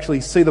mean to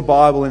actually see the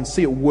Bible and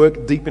see it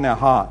work deep in our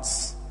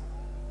hearts?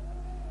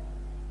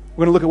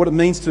 We're going to look at what it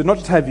means to not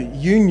just have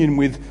union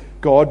with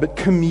God, but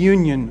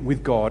communion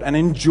with God and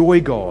enjoy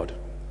God.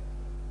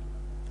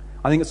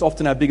 I think it's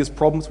often our biggest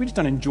problem is we just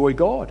don't enjoy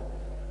God.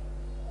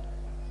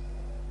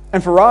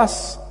 And for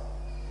us,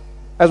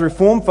 as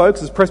Reformed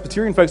folks, as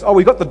Presbyterian folks,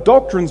 we got the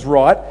doctrines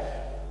right.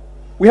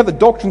 We have the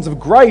doctrines of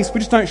grace. We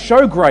just don't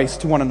show grace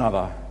to one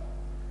another.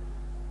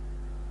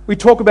 We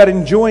talk about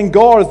enjoying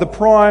God as the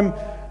prime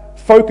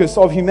focus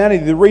of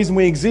humanity, the reason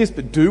we exist.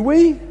 But do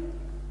we?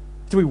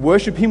 Do we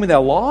worship him with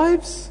our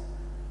lives?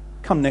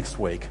 Come next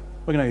week.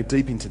 We're going to go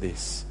deep into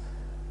this.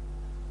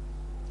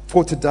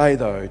 For today,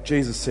 though,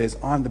 Jesus says,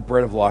 "I'm the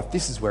bread of life."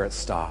 This is where it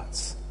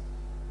starts.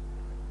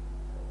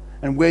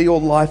 And where your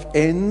life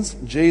ends,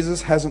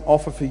 Jesus has an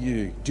offer for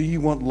you. Do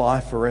you want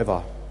life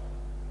forever?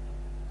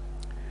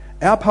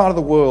 Our part of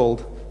the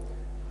world,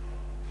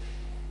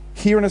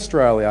 here in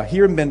Australia,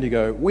 here in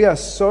Bendigo, we are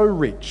so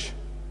rich,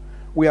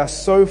 we are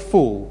so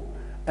full,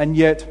 and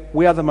yet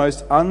we are the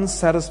most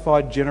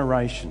unsatisfied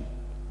generation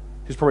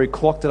who's probably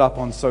clocked it up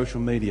on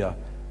social media.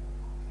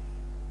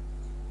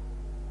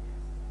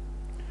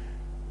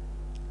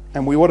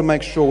 And we want to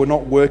make sure we're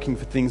not working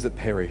for things that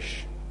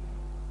perish,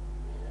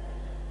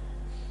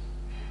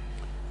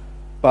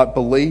 but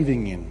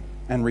believing in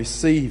and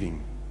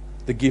receiving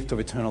the gift of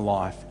eternal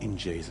life in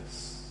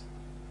Jesus.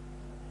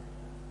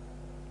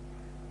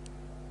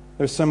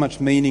 There's so much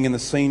meaning in the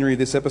scenery of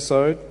this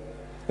episode,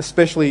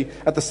 especially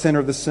at the centre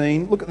of the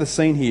scene. Look at the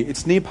scene here.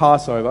 It's near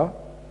Passover,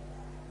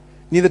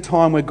 near the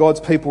time where God's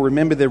people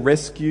remember their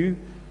rescue,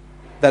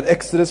 that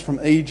exodus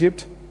from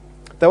Egypt.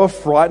 They were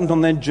frightened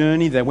on their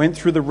journey. They went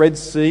through the Red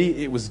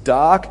Sea. It was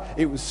dark.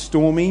 It was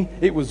stormy.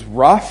 It was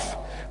rough.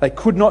 They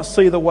could not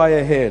see the way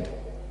ahead.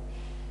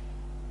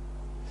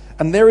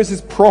 And there is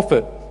this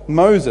prophet,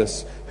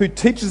 Moses, who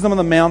teaches them on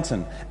the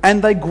mountain.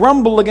 And they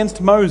grumble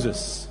against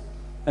Moses.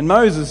 And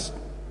Moses,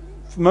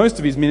 for most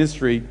of his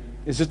ministry,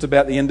 is just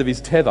about the end of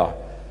his tether.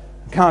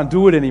 He can't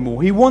do it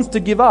anymore. He wants to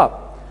give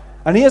up.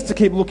 And he has to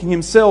keep looking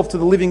himself to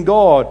the living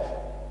God,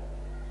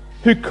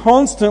 who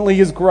constantly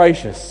is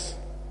gracious,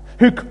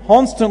 who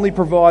constantly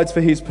provides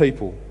for his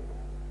people.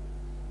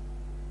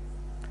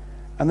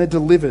 And they're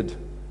delivered.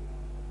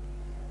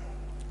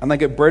 And they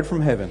get bread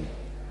from heaven.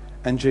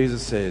 And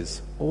Jesus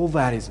says, all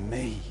that is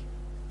me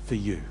for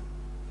you.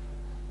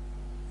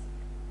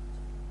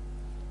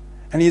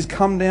 And he has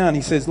come down,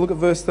 he says, look at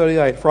verse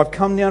 38, for I've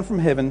come down from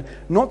heaven,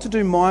 not to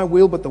do my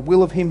will, but the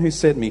will of him who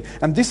sent me.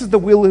 And this is the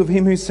will of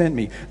him who sent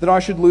me, that I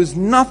should lose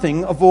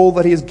nothing of all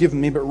that he has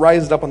given me, but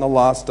raise it up on the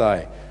last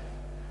day.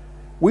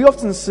 We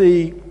often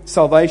see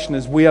salvation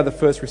as we are the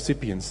first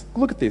recipients.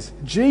 Look at this.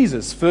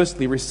 Jesus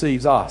firstly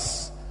receives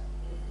us.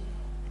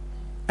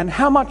 And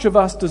how much of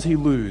us does he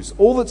lose?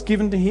 All that's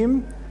given to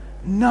him?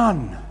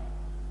 None.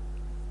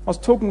 I was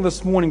talking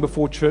this morning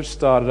before church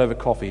started over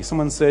coffee.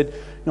 Someone said,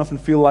 you often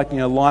feel like,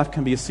 life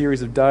can be a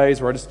series of days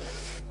where I just,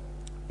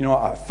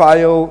 I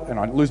fail and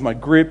I lose my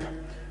grip.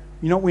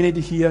 You know what we need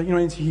to hear? You know what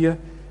we need to hear?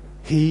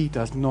 He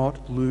does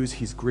not lose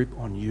his grip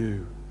on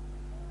you.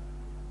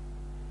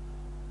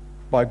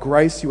 By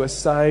grace you are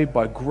saved,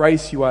 by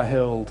grace you are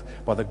held,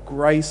 by the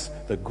grace,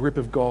 the grip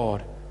of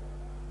God.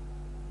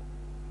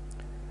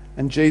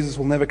 And Jesus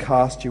will never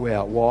cast you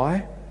out.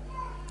 Why?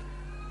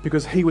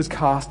 Because he was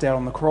cast out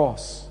on the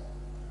cross.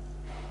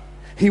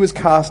 He was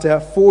cast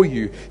out for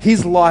you.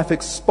 His life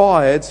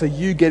expired so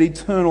you get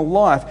eternal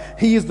life.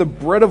 He is the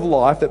bread of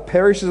life that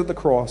perishes at the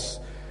cross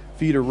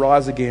for you to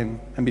rise again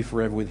and be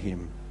forever with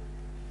him.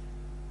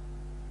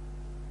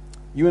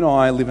 You and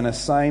I live in a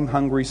same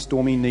hungry,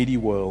 stormy, needy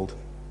world.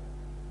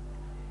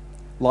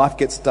 Life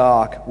gets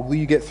dark. Will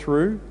you get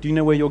through? Do you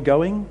know where you're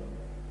going?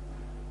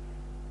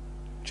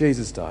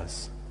 Jesus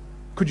does.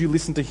 Could you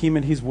listen to him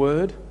and his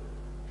word?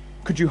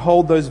 Could you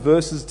hold those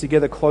verses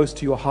together close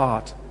to your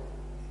heart?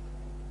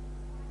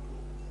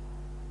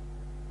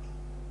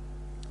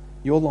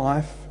 Your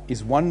life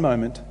is one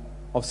moment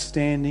of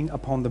standing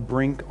upon the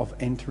brink of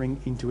entering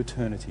into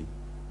eternity.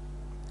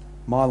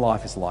 My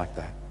life is like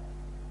that.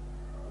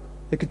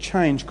 It could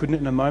change, couldn't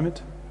it, in a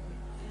moment?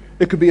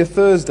 It could be a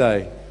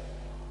Thursday.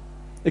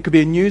 It could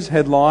be a news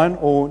headline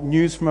or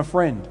news from a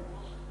friend.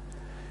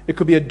 It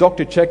could be a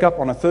doctor checkup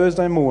on a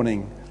Thursday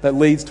morning that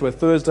leads to a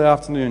Thursday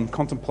afternoon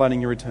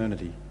contemplating your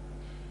eternity.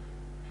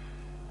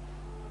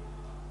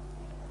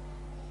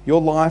 Your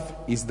life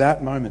is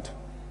that moment.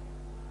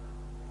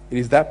 It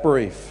is that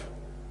brief.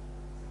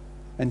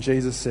 And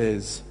Jesus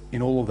says,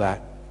 in all of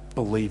that,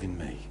 believe in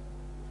me.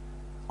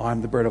 I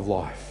am the bread of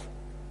life.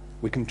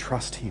 We can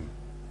trust him.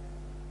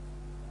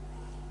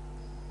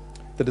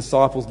 The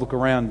disciples look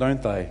around,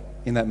 don't they,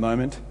 in that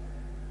moment?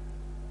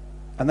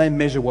 And they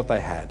measure what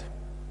they had.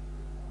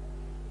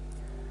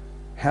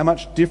 How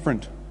much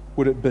different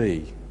would it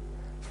be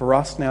for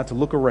us now to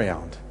look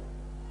around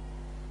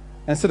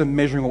and instead of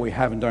measuring what we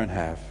have and don't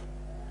have,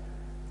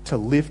 to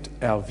lift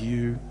our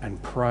view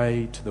and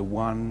pray to the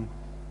one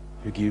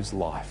who gives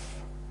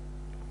life?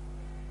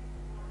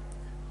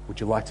 Would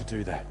you like to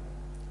do that?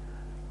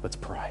 Let's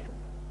pray.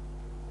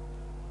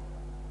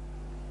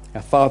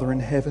 Our Father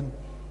in heaven,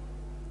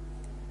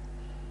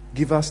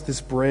 give us this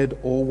bread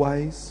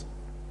always.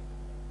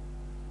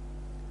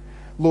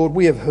 Lord,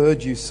 we have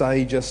heard you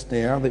say just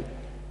now that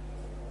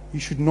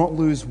you should not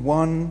lose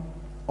one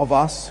of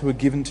us who are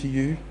given to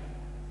you.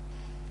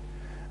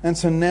 And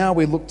so now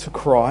we look to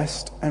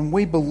Christ and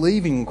we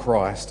believe in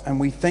Christ and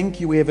we thank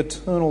you we have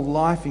eternal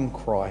life in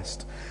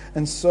Christ.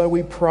 And so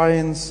we pray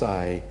and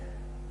say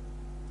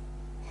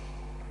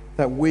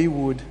that we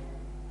would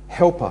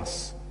help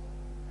us,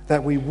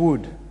 that we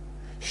would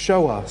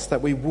show us,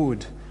 that we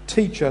would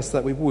teach us,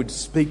 that we would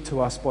speak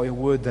to us by your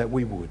word, that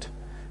we would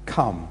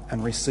come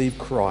and receive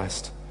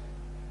Christ,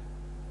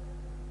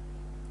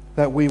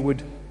 that we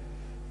would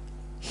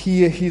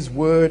hear his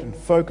word and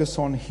focus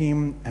on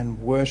him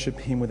and worship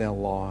him with our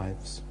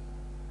lives.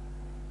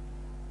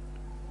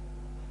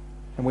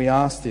 And we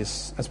ask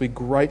this as we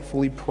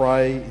gratefully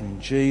pray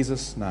in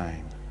Jesus'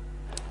 name.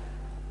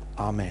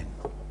 Amen.